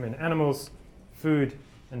and non-human animals, food,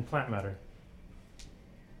 and plant matter.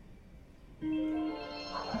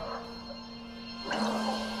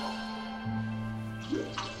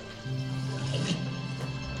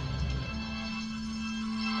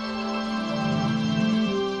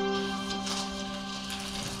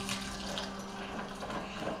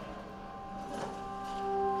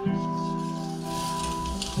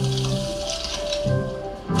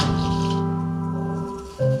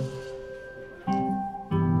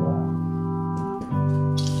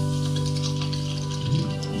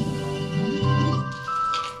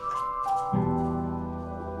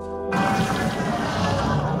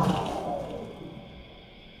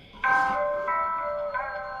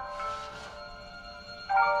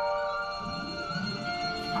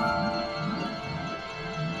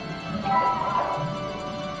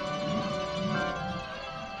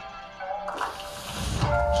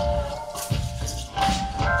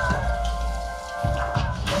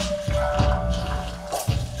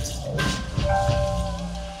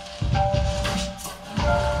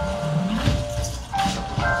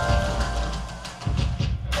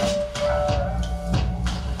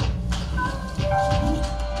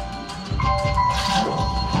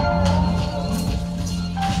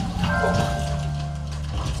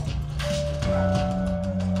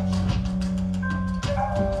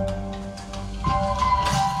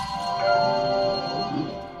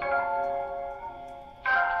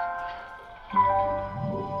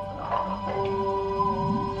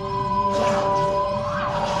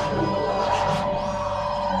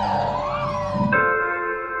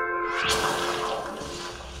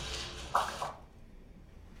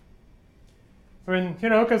 In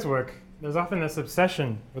Hiraoka's work, there's often this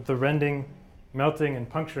obsession with the rending, melting, and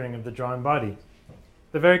puncturing of the drawn body,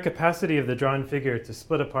 the very capacity of the drawn figure to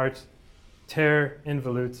split apart, tear,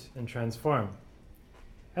 involute, and transform.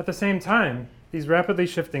 At the same time, these rapidly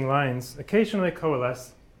shifting lines occasionally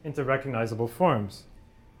coalesce into recognizable forms,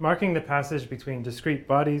 marking the passage between discrete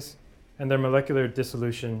bodies and their molecular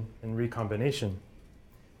dissolution and recombination.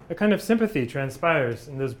 A kind of sympathy transpires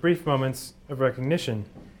in those brief moments of recognition,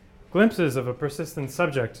 glimpses of a persistent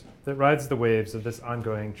subject that rides the waves of this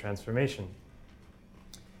ongoing transformation.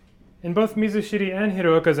 In both Mizushiri and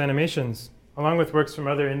Hiraoka's animations, along with works from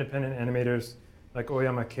other independent animators like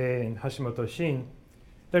Oyama Kei and Hashimoto Shin,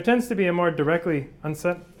 there tends to be a more directly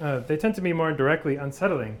they tend to be more directly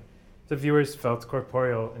unsettling to viewers' felt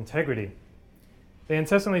corporeal integrity. They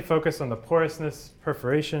incessantly focus on the porousness,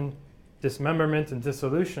 perforation, dismemberment and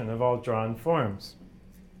dissolution of all drawn forms,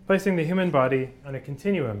 placing the human body on a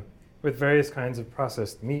continuum with various kinds of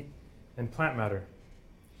processed meat and plant matter.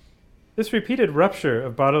 This repeated rupture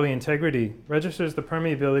of bodily integrity registers the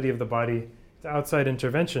permeability of the body to outside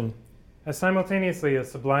intervention as simultaneously a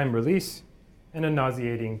sublime release and a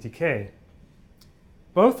nauseating decay.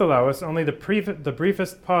 Both allow us only the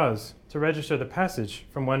briefest pause to register the passage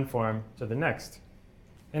from one form to the next.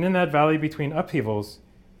 And in that valley between upheavals,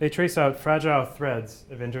 they trace out fragile threads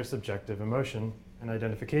of intersubjective emotion and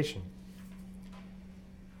identification.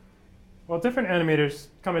 While different animators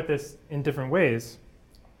come at this in different ways,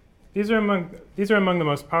 these are among the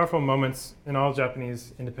most powerful moments in all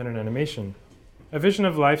Japanese independent animation, a vision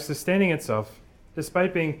of life sustaining itself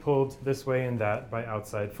despite being pulled this way and that by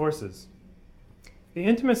outside forces. The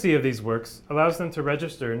intimacy of these works allows them to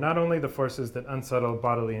register not only the forces that unsettle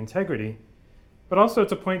bodily integrity, but also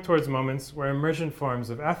to point towards moments where emergent forms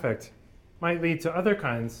of affect might lead to other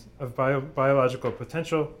kinds of biological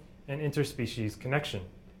potential and interspecies connection.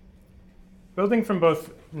 Building from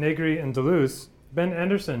both Negri and Deleuze, Ben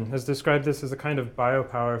Anderson has described this as a kind of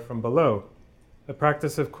biopower from below, a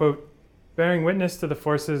practice of, quote, bearing witness to the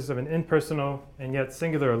forces of an impersonal and yet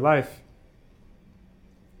singular life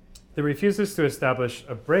that refuses to establish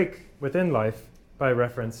a break within life by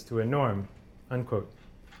reference to a norm, unquote.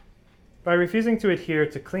 By refusing to adhere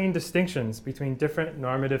to clean distinctions between different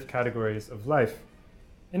normative categories of life,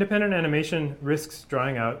 independent animation risks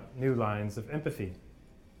drawing out new lines of empathy,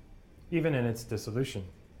 even in its dissolution.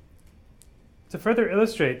 To further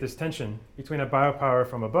illustrate this tension between a biopower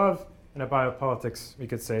from above and a biopolitics, we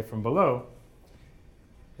could say, from below,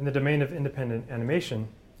 in the domain of independent animation,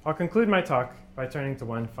 I'll conclude my talk by turning to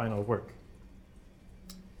one final work.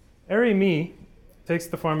 Eri Mi takes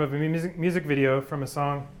the form of a music video for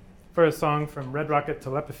a song from Red Rocket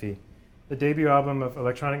Telepathy, the debut album of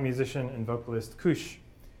electronic musician and vocalist Kush,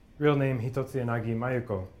 real name Hitotsu Yanagi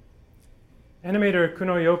Mayuko. Animator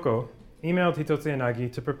Kuno Yoko emailed Hitotsu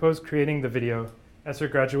Yanagi to propose creating the video as her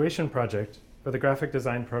graduation project for the graphic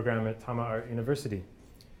design program at Tama Art University.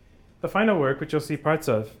 The final work, which you'll see parts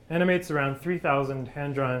of, animates around 3,000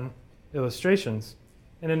 hand-drawn illustrations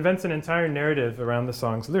and invents an entire narrative around the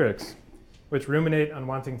song's lyrics, which ruminate on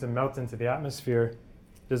wanting to melt into the atmosphere,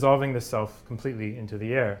 dissolving the self completely into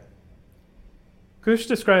the air. Kush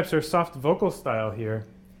describes her soft vocal style here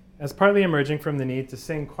as partly emerging from the need to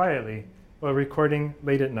sing quietly while recording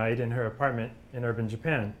late at night in her apartment in urban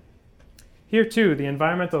Japan. Here, too, the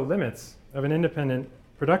environmental limits of an independent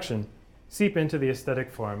production seep into the aesthetic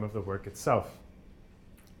form of the work itself.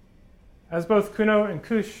 As both Kuno and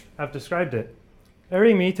Kush have described it,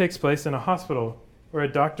 Eri Mi takes place in a hospital where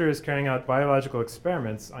a doctor is carrying out biological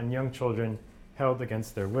experiments on young children held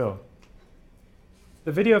against their will.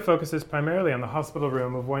 The video focuses primarily on the hospital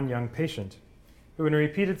room of one young patient, who in a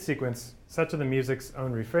repeated sequence, set to the music's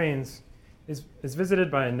own refrains, is visited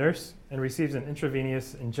by a nurse and receives an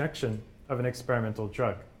intravenous injection of an experimental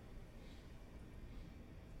drug.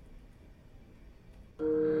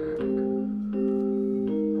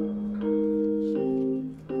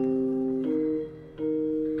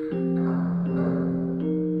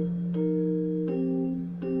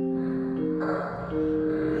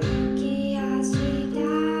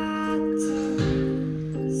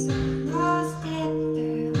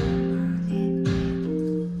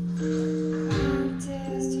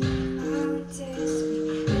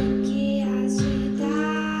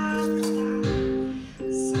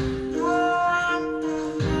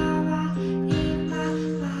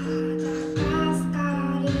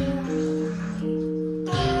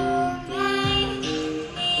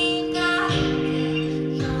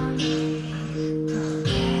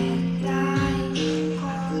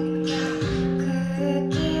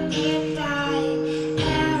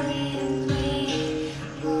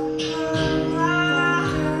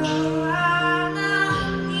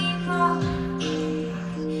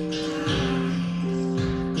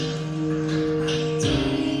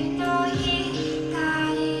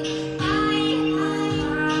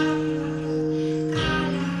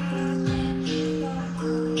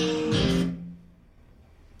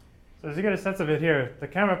 As you get a sense of it here, the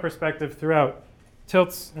camera perspective throughout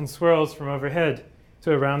tilts and swirls from overhead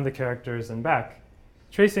to around the characters and back,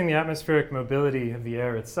 tracing the atmospheric mobility of the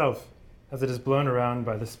air itself as it is blown around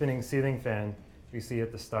by the spinning ceiling fan we see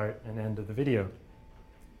at the start and end of the video.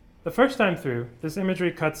 The first time through, this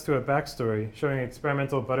imagery cuts to a backstory showing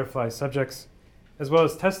experimental butterfly subjects, as well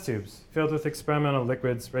as test tubes filled with experimental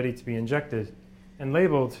liquids ready to be injected, and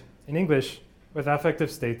labeled, in English, with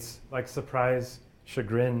affective states like surprise,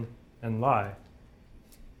 chagrin, and lie.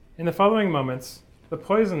 In the following moments, the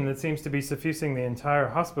poison that seems to be suffusing the entire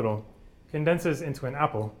hospital condenses into an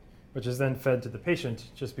apple, which is then fed to the patient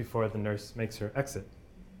just before the nurse makes her exit.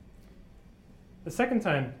 The second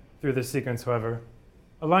time through this sequence, however,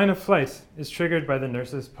 a line of flight is triggered by the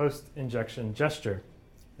nurse's post-injection gesture,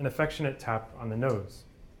 an affectionate tap on the nose.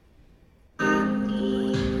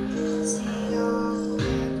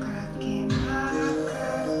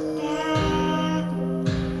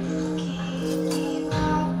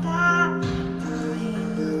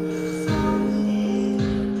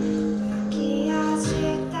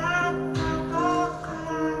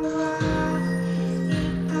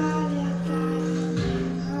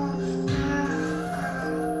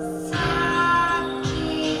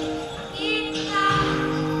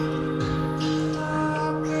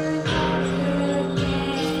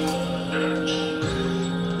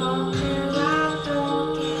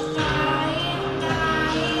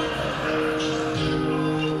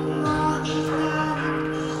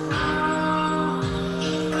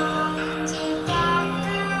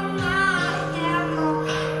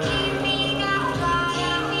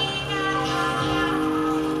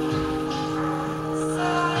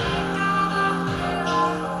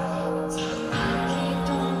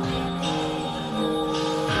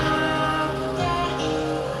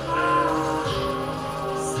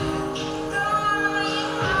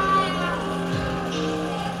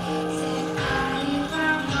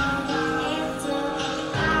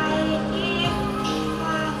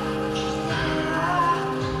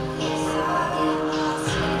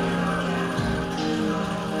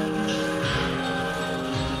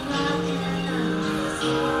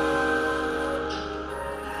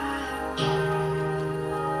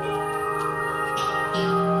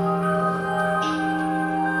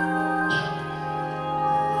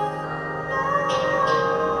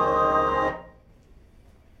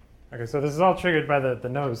 Okay, so this is all triggered by the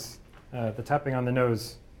nose, the tapping on the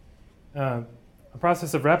nose. A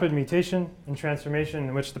process of rapid mutation and transformation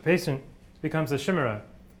in which the patient becomes a chimera,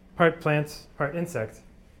 part plant, part insect,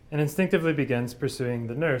 and instinctively begins pursuing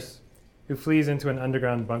the nurse, who flees into an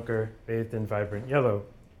underground bunker bathed in vibrant yellow.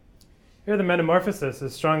 Here the metamorphosis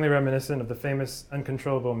is strongly reminiscent of the famous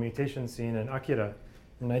uncontrollable mutation scene in Akira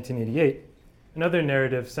in 1988, another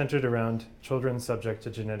narrative centered around children subject to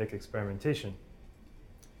genetic experimentation.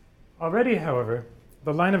 Already, however,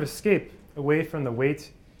 the line of escape away from the weight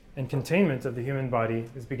and containment of the human body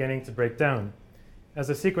is beginning to break down, as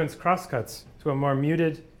the sequence crosscuts to a more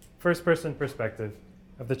muted, first-person perspective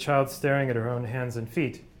of the child staring at her own hands and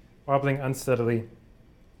feet, wobbling unsteadily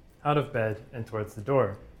out of bed and towards the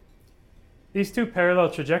door. These two parallel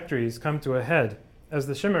trajectories come to a head as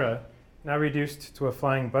the chimera, now reduced to a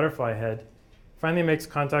flying butterfly head, finally makes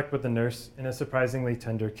contact with the nurse in a surprisingly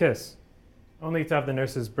tender kiss, only to have the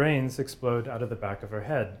nurse's brains explode out of the back of her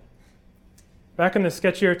head. Back in the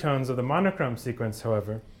sketchier tones of the monochrome sequence,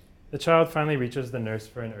 however, the child finally reaches the nurse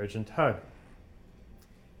for an urgent hug.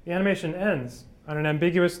 The animation ends on an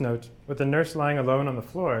ambiguous note with the nurse lying alone on the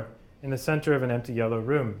floor in the center of an empty yellow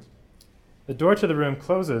room. The door to the room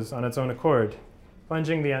closes on its own accord,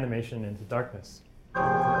 plunging the animation into darkness.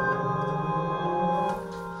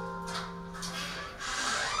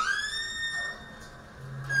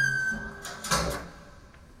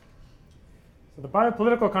 The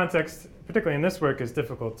biopolitical context, particularly in this work, is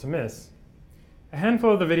difficult to miss. A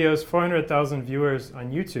handful of the video's 400,000 viewers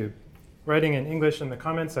on YouTube, writing in English in the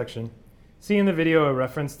comment section, see in the video a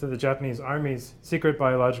reference to the Japanese Army's secret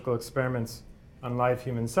biological experiments on live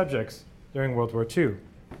human subjects during World War II.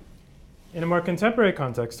 In a more contemporary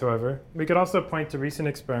context, however, we could also point to recent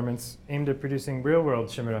experiments aimed at producing real-world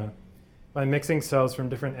chimera by mixing cells from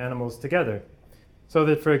different animals together, so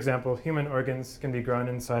that, for example, human organs can be grown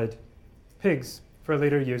inside pigs for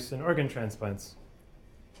later use in organ transplants.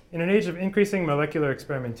 In an age of increasing molecular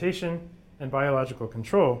experimentation and biological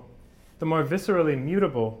control, the more viscerally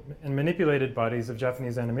mutable and manipulated bodies of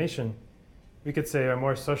Japanese animation, we could say, are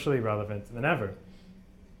more socially relevant than ever.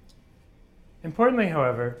 Importantly,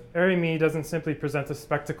 however, Eri-Me doesn't simply present a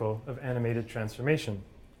spectacle of animated transformation.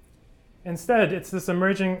 Instead, it's this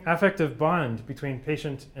emerging affective bond between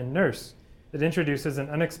patient and nurse that introduces an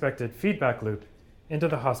unexpected feedback loop into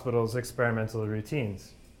the hospital's experimental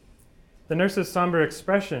routines. The nurse's somber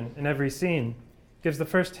expression in every scene gives the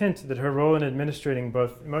first hint that her role in administering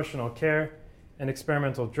both emotional care and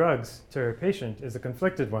experimental drugs to her patient is a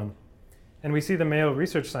conflicted one, and we see the male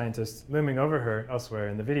research scientist looming over her elsewhere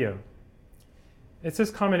in the video. It's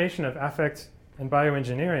this combination of affect and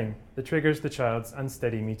bioengineering that triggers the child's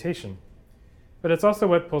unsteady mutation, but it's also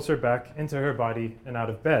what pulls her back into her body and out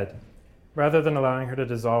of bed, rather than allowing her to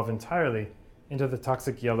dissolve entirely into the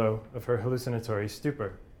toxic yellow of her hallucinatory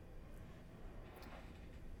stupor.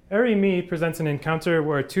 Eri Mi presents an encounter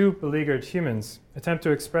where two beleaguered humans attempt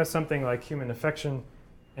to express something like human affection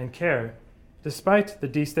and care, despite the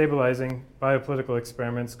destabilizing biopolitical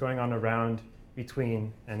experiments going on around,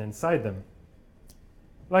 between, and inside them.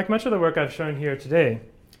 Like much of the work I've shown here today,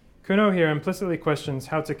 Kuno here implicitly questions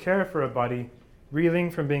how to care for a body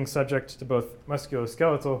reeling from being subject to both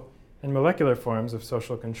musculoskeletal and molecular forms of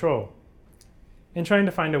social control. In trying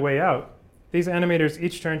to find a way out, these animators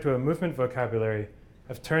each turn to a movement vocabulary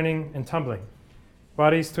of turning and tumbling,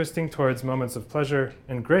 bodies twisting towards moments of pleasure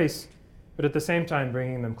and grace, but at the same time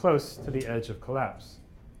bringing them close to the edge of collapse.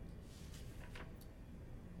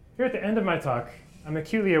 Here at the end of my talk, I'm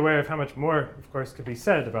acutely aware of how much more, of course, could be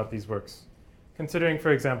said about these works, considering,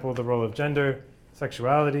 for example, the role of gender,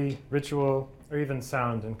 sexuality, ritual, or even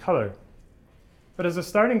sound and color. But as a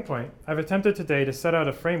starting point, I've attempted today to set out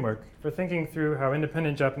a framework for thinking through how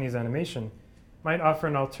independent Japanese animation might offer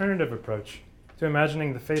an alternative approach to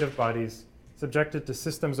imagining the fate of bodies subjected to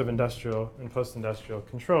systems of industrial and post-industrial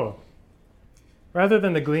control. Rather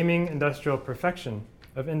than the gleaming industrial perfection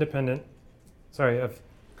of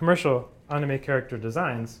commercial anime character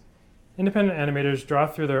designs, independent animators draw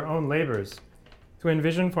through their own labors to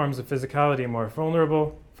envision forms of physicality more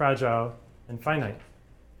vulnerable, fragile, and finite.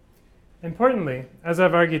 Importantly, as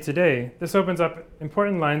I've argued today, this opens up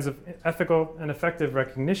important lines of ethical and effective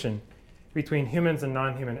recognition between humans and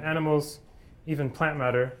non-human animals, even plant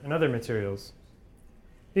matter and other materials.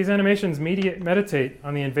 These animations meditate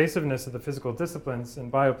on the invasiveness of the physical disciplines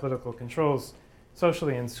and biopolitical controls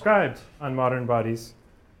socially inscribed on modern bodies,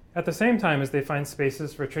 at the same time as they find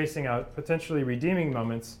spaces for tracing out potentially redeeming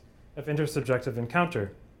moments of intersubjective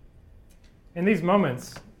encounter. In these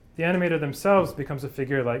moments, the animator themselves becomes a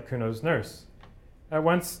figure like Kuno's nurse, at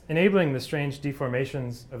once enabling the strange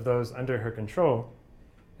deformations of those under her control,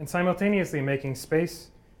 and simultaneously making space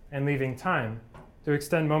and leaving time to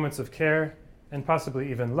extend moments of care and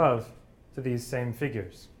possibly even love to these same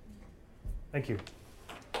figures. Thank you.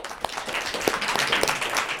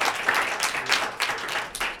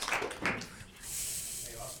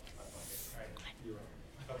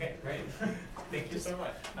 Okay, great. Thank you so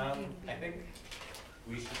much. I think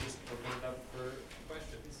we should just open it up for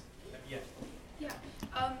questions. Yeah. Yeah.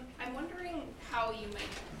 I'm wondering how you might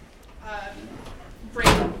bring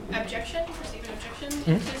objection, perceived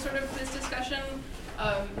objection, into sort of this discussion,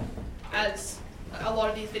 as a lot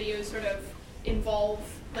of these videos sort of involve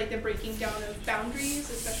like the breaking down of boundaries,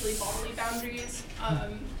 especially bodily boundaries,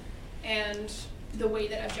 and the way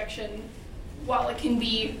that objection, while it can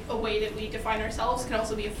be a way that we define ourselves, can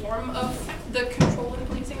also be a form of the control and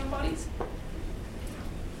policing of bodies.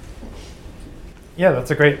 Yeah,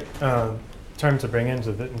 that's a great term to bring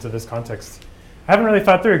into this context. I haven't really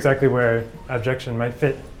thought through exactly where objection might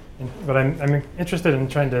fit, but I'm interested in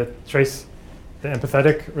trying to trace the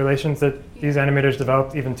empathetic relations that these animators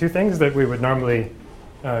developed even to things that we would normally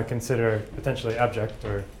consider potentially abject,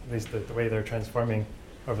 or at least the way they're transforming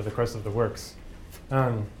over the course of the works.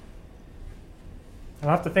 I'll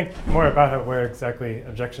have to think more about where exactly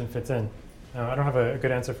objection fits in. I don't have a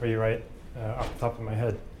good answer for you right off the top of my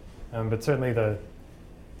head, but certainly the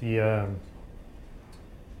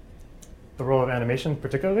role of animation,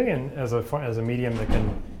 particularly, and as a medium that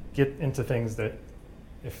can get into things that,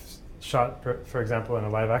 if shot, for example, in a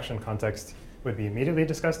live-action context, would be immediately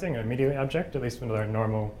disgusting or immediately abject, at least with our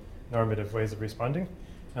normative ways of responding.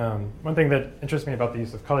 One thing that interests me about the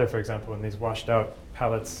use of color, for example, in these washed-out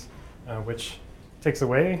palettes, which takes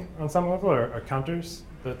away, on some level, or counters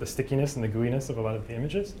the stickiness and the gooiness of a lot of the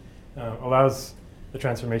images, allows the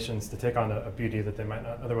transformations to take on a beauty that they might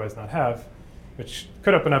not otherwise not have, which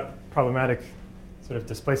could open up problematic sort of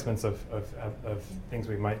displacements of things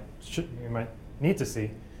we might need to see,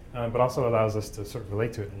 but also allows us to sort of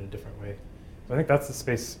relate to it in a different way. So I think that's the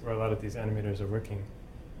space where a lot of these animators are working.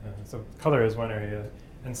 So color is one area,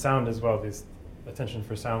 and sound as well, these attention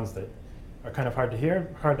for sounds that are kind of hard to hear,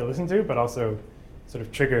 hard to listen to, but also sort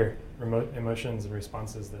of trigger remote emotions and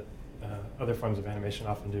responses that other forms of animation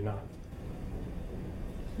often do not.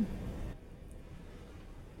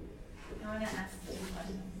 I want to ask two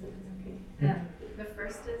questions, if it's okay. The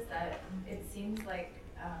first is that it seems like,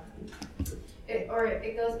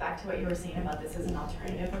 it goes back to what you were saying about this as an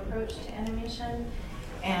alternative approach to animation.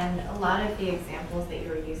 And a lot of the examples that you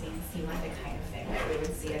were using seem like the kind of thing that we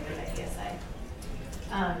would see at the IPSI,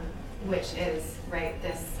 which is, right,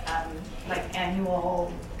 this like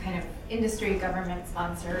annual kind of industry government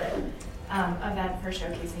sponsored event for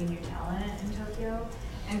showcasing new talent in Tokyo.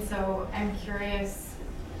 And so I'm curious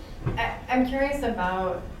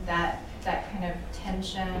about that kind of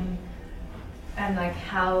tension and like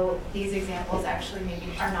how these examples actually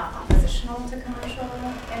maybe are not oppositional to commercial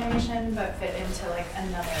animation, but fit into like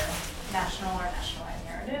another national or nationwide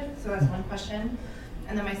narrative. So that's one question.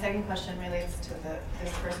 And then my second question relates to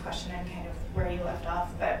this first question and kind of where you left off.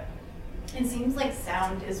 But it seems like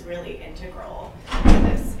sound is really integral to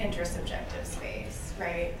this intersubjective space,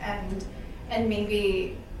 right? And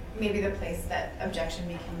maybe the place that objection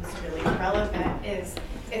becomes really relevant is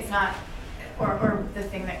it's not, or the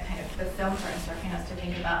thing that kind of the film sort of instructing us to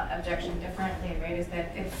think about objection differently, right? Is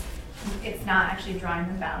that it's not actually drawing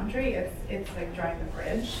the boundary, it's like drawing the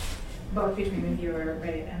bridge, both between the viewer,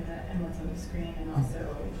 right, and what's on the screen, and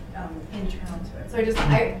also internal to it. So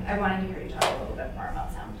I wanted to hear you talk a little bit more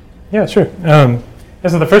about sound. Yeah, sure.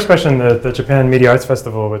 So the first question, the Japan Media Arts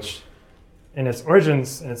Festival, which in its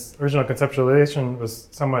origins, in its original conceptualization, was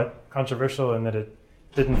somewhat controversial in that it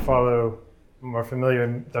didn't follow a more familiar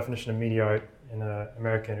definition of media art in an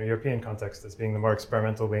American or European context as being the more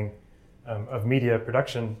experimental wing of media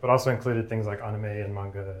production, but also included things like anime and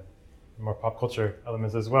manga, and more pop culture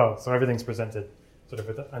elements as well. So everything's presented sort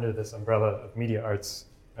of under this umbrella of media arts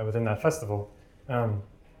within that festival. And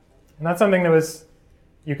that's something that was,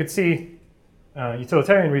 you could see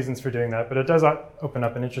utilitarian reasons for doing that, but it does open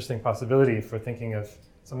up an interesting possibility for thinking of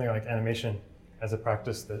something like animation as a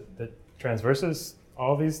practice that transverses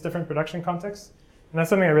all these different production contexts. And that's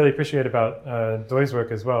something I really appreciate about Doi's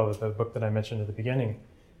work as well, the book that I mentioned at the beginning,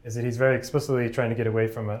 is that he's very explicitly trying to get away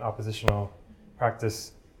from an oppositional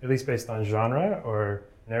practice, at least based on genre or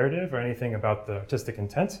narrative or anything about the artistic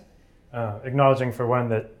intent, acknowledging for one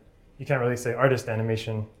that you can't really say artist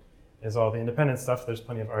animation is all the independent stuff. There's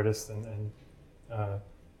plenty of artists and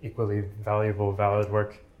equally valuable, valid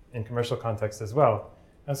work in commercial context as well.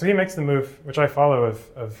 And so he makes the move, which I follow,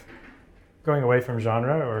 of going away from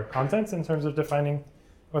genre or content in terms of defining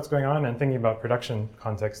what's going on and thinking about production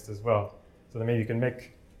context as well. So that maybe you can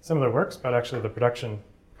make similar works, but actually the production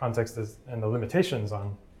context and the limitations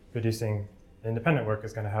on producing independent work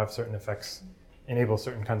is going to have certain effects, enable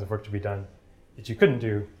certain kinds of work to be done that you couldn't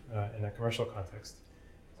do in a commercial context.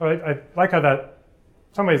 So I like how that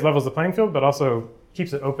in some ways levels the playing field, but also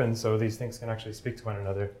keeps it open so these things can actually speak to one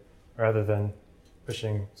another rather than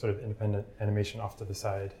pushing sort of independent animation off to the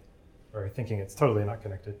side or thinking it's totally not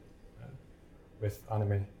connected with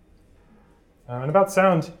anime. And about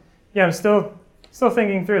sound, yeah, I'm still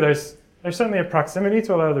thinking through. There's certainly a proximity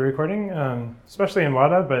to a lot of the recording, especially in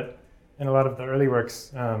WADA, but in a lot of the early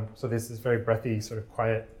works. So this is very breathy, sort of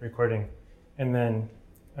quiet recording. And then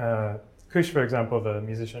Kush, for example, the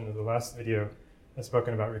musician of the last video, has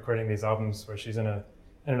spoken about recording these albums where she's in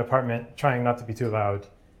an apartment trying not to be too loud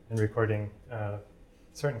and recording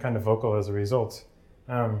certain kind of vocal as a result.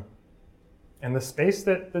 And the space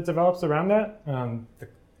that develops around that,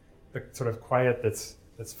 the sort of quiet that's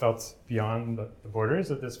felt beyond the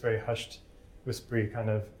borders of this very hushed, whispery kind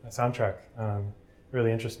of soundtrack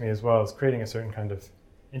really interests me as well as creating a certain kind of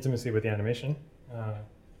intimacy with the animation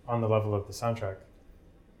on the level of the soundtrack.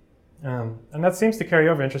 And that seems to carry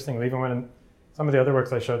over, interestingly, even when some of the other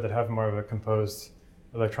works I showed that have more of a composed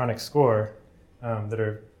electronic score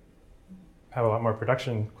that have a lot more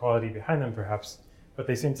production quality behind them, perhaps, but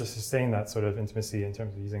they seem to sustain that sort of intimacy in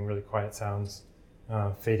terms of using really quiet sounds,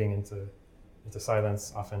 fading into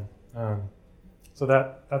silence often. So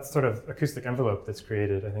that sort of acoustic envelope that's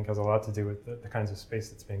created, I think, has a lot to do with the kinds of space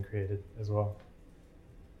that's being created as well.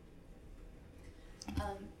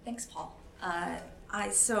 Thanks, Paul. I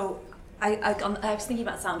was thinking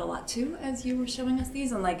about sound a lot too as you were showing us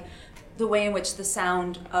these, and like the way in which the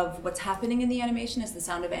sound of what's happening in the animation is the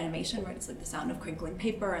sound of animation, right? It's like the sound of crinkling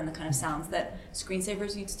paper and the kind of sounds that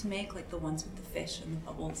screensavers used to make, like the ones with the fish and the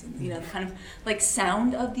bubbles, and the kind of like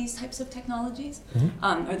sound of these types of technologies,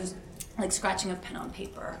 or this like scratching of pen on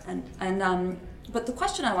paper, and but the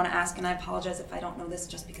question I want to ask, and I apologize if I don't know this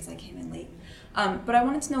just because I came in late, but I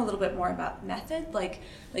wanted to know a little bit more about method. Like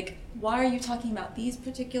why are you talking about these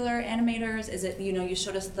particular animators? Is it, you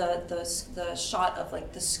showed us the shot of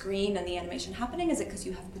like the screen and the animation happening. Is it because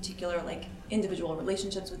you have particular like individual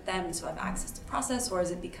relationships with them and so have access to process, or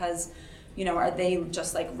is it because, are they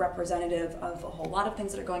just like representative of a whole lot of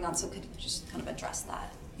things that are going on? So could you just kind of address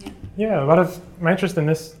that? Yeah, a lot of my interest in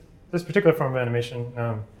this particular form of animation.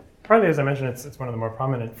 Partly, as I mentioned, it's one of the more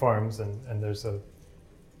prominent forms, and there's a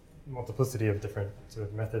multiplicity of different sort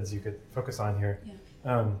of methods you could focus on here.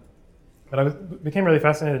 Yeah. But I became really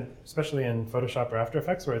fascinated, especially in Photoshop or After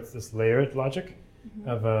Effects, where it's this layered logic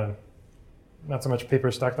of not so much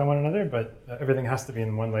paper stacked on one another, but everything has to be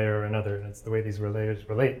in one layer or another, and it's the way these layers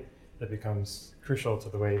relate that becomes crucial to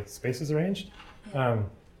the way space is arranged.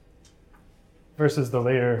 Versus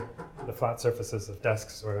the flat surfaces of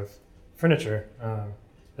desks or of furniture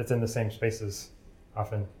that's in the same spaces,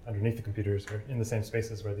 often underneath the computers or in the same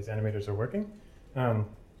spaces where these animators are working.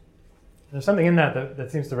 There's something in that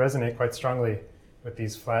seems to resonate quite strongly with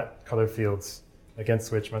these flat color fields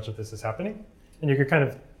against which much of this is happening. And you could kind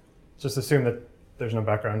of just assume that there's no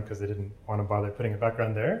background because they didn't want to bother putting a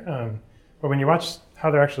background there. But when you watch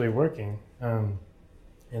how they're actually working, and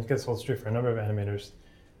this holds true for a number of animators,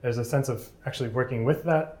 there's a sense of actually working with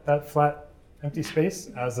that flat empty space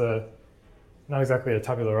as a, not exactly a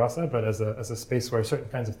tabula rasa, but as a space where certain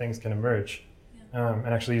kinds of things can emerge. And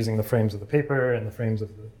actually using the frames of the paper and the frames of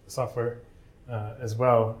the software as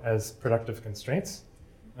well as productive constraints.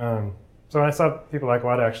 So when I saw people like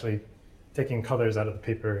Wada actually taking colors out of the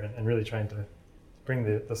paper and really trying to bring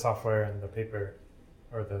the software and the paper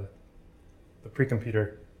or the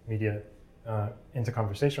pre-computer media into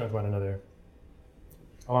conversation with one another,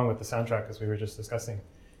 along with the soundtrack as we were just discussing,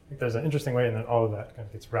 I think there's an interesting way in that all of that kind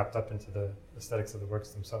of gets wrapped up into the aesthetics of the works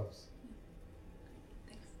themselves.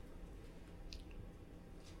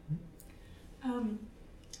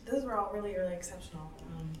 Those were all really, really exceptional.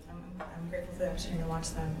 I'm grateful for the opportunity to watch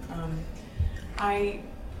them. I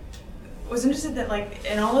was interested that, like,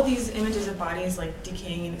 in all of these images of bodies like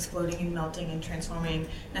decaying and exploding and melting and transforming,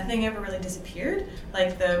 nothing ever really disappeared.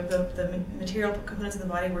 Like the material components of the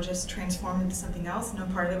body were just transformed into something else. No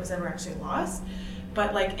part of it was ever actually lost.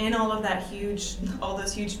 But like in all of that all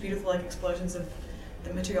those huge, beautiful like explosions of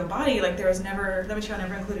the material body, like the material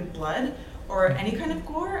never included blood or any kind of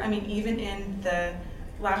gore. I mean, even in the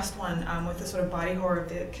last one with the sort of body horror of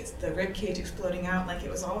the rib cage exploding out, like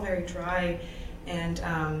it was all very dry and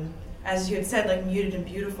as you had said, like muted and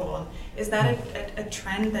beautiful. Is that a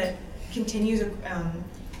trend that continues,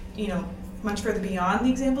 much further beyond the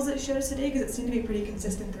examples that you showed us today? Because it seemed to be pretty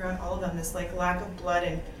consistent throughout all of them. This like lack of blood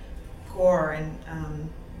and gore and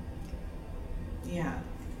yeah.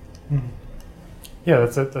 Mm-hmm. Yeah,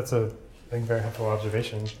 that's a I think very helpful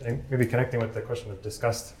observation. And maybe connecting with the question of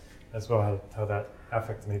disgust as well, how that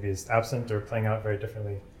affect maybe is absent or playing out very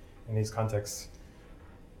differently in these contexts.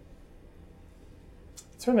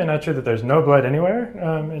 It's certainly not true that there's no blood anywhere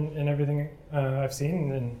in everything I've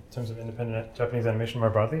seen in terms of independent Japanese animation more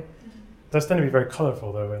broadly. It does tend to be very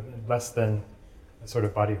colorful though, and less than a sort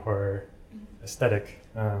of body horror aesthetic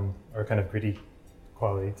or kind of gritty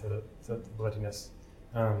quality to the bloodiness.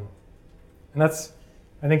 And that's,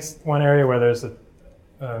 I think, one area where there's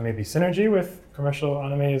maybe synergy with commercial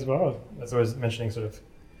anime as well. As I was mentioning, sort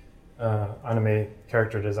of anime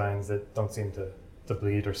character designs that don't seem to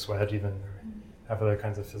bleed or sweat even, or have other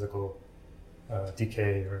kinds of physical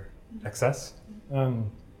decay or excess.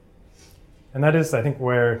 And that is, I think,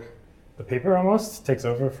 where the paper almost takes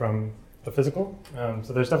over from the physical.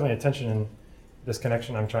 So there's definitely a tension in this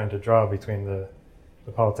connection I'm trying to draw between the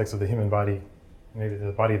politics of the human body, maybe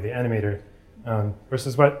the body of the animator,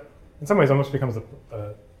 versus what in some ways almost becomes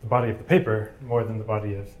the body of the paper more than the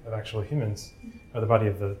body of actual humans, or the body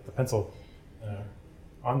of the pencil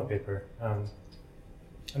on the paper.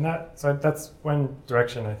 And that's one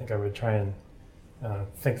direction I think I would try and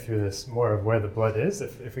think through this more of where the blood is.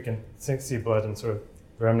 If we can see blood in sort of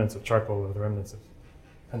the remnants of charcoal or the remnants of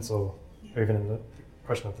pencil, or even in the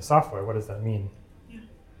question of the software, what does that mean? Yeah.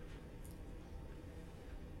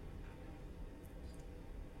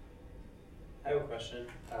 I have a question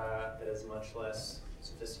that is much less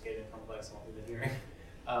sophisticated and complex than what we've been hearing.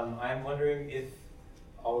 I'm wondering if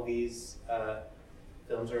all of these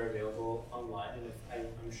films are available online, and if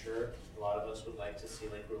I'm sure a lot of us would like to see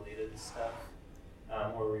like related stuff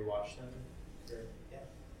or rewatch them.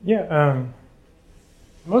 Yeah,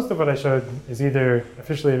 most of what I showed is either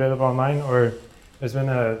officially available online, or there's been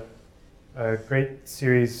a great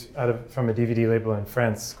series from a DVD label in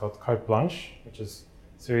France called Carte Blanche, which is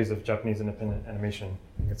a series of Japanese independent animation,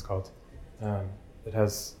 I think it's called. It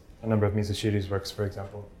has a number of Mizushiri's works, for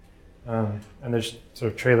example. And there's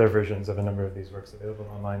sort of trailer versions of a number of these works available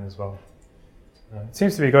online as well. It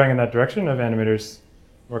seems to be going in that direction of animators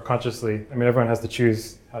more consciously. I mean, everyone has to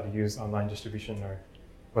choose how to use online distribution or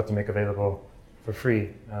what to make available for free.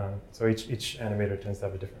 So each animator tends to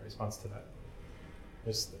have a different response to that.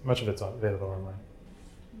 Much of it's available online.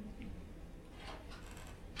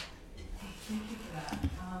 Thank you for that.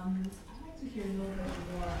 I'd like to hear a little bit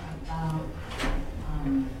more about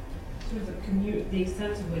sort of the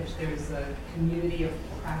extent to which there's a community of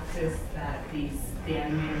practice that the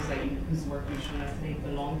animators whose work you've shown us today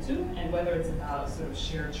belong to, and whether it's about sort of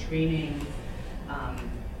shared training,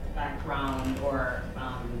 background, or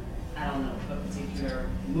I don't know, a particular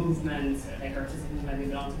movement, like artistic movement they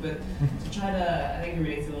belong to, but to try to, I think it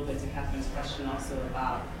relates a little bit to Catherine's question also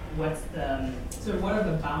about what's the, sort of what are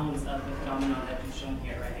the bounds of the phenomenon that you've shown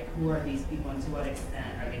here, right? Like who are these people and to what extent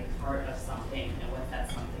are they part of something and what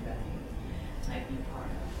that's something that they might be part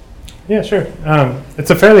of? Yeah, sure. It's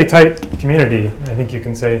a fairly tight community, I think you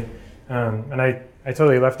can say. And I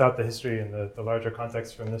totally left out the history and the larger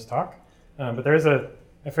context from this talk. But there is a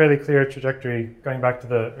fairly clear trajectory going back to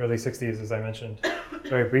the early 60s, as I mentioned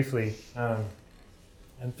very briefly,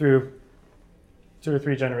 and through 2 or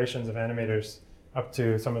 3 generations of animators up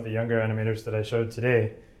to some of the younger animators that I showed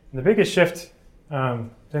today. And the biggest shift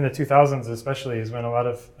in the 2000s especially is when a lot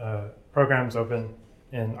of programs opened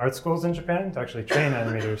in art schools in Japan to actually train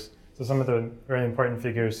animators. So some of the very important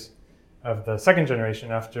figures of the second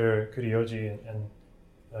generation after Kurioji and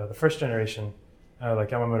the first generation, like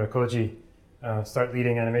Yamamura Koji, start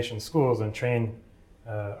leading animation schools and train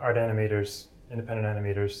art animators, independent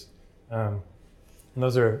animators. And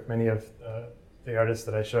those are many of the artists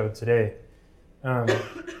that I showed today. And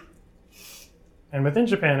within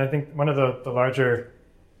Japan, I think one of the larger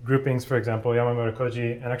groupings, for example, Yamamura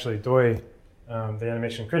Koji and actually Doi, the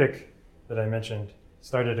animation critic that I mentioned,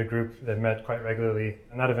 started a group that met quite regularly,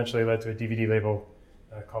 and that eventually led to a DVD label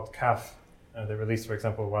called CAF that released, for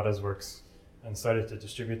example, Wada's works and started to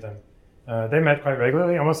distribute them. They met quite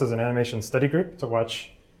regularly, almost as an animation study group, to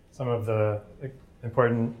watch some of the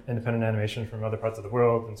important independent animation from other parts of the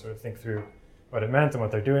world and sort of think through what it meant and what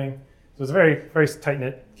they're doing. So it's a very, very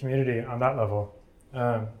tight-knit community on that level.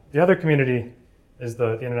 The other community is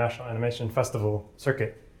the International Animation Festival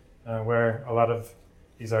circuit, where a lot of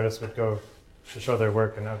these artists would go to show their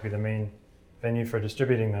work, and that would be the main venue for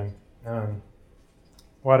distributing them.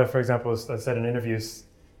 Wada, for example, has said in interviews,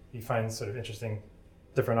 he finds sort of interesting,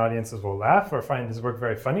 different audiences will laugh or find his work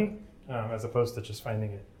very funny, as opposed to just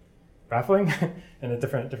finding it baffling in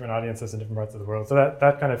different audiences in different parts of the world. So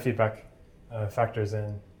that kind of feedback factors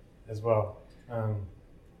in as well.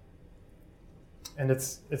 And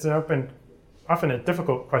it's an open, often a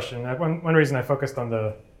difficult question. One reason I focused on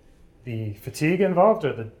the fatigue involved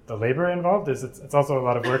or the labor involved is it's also a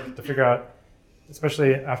lot of work to figure out,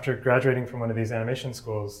 especially after graduating from one of these animation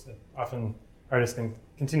schools. Often artists can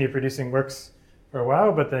continue producing works for a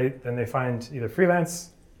while, but then they find either freelance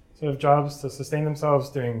sort of jobs to sustain themselves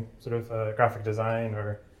doing sort of graphic design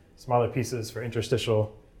or smaller pieces for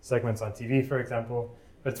interstitial segments on TV, for example.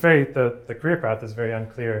 But it's the career path is very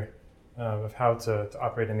unclear of how to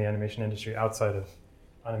operate in the animation industry outside of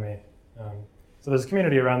anime. So there's a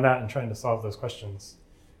community around that and trying to solve those questions.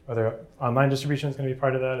 Whether online distribution is going to be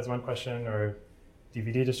part of that is one question, or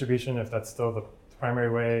DVD distribution, if that's still the primary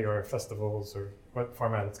way, or festivals, or what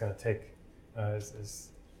format it's going to take is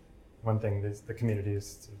one thing the community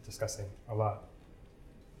is discussing a lot.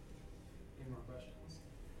 Any more questions?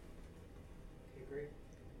 Okay, great.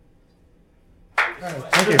 All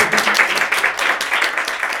right, thank you.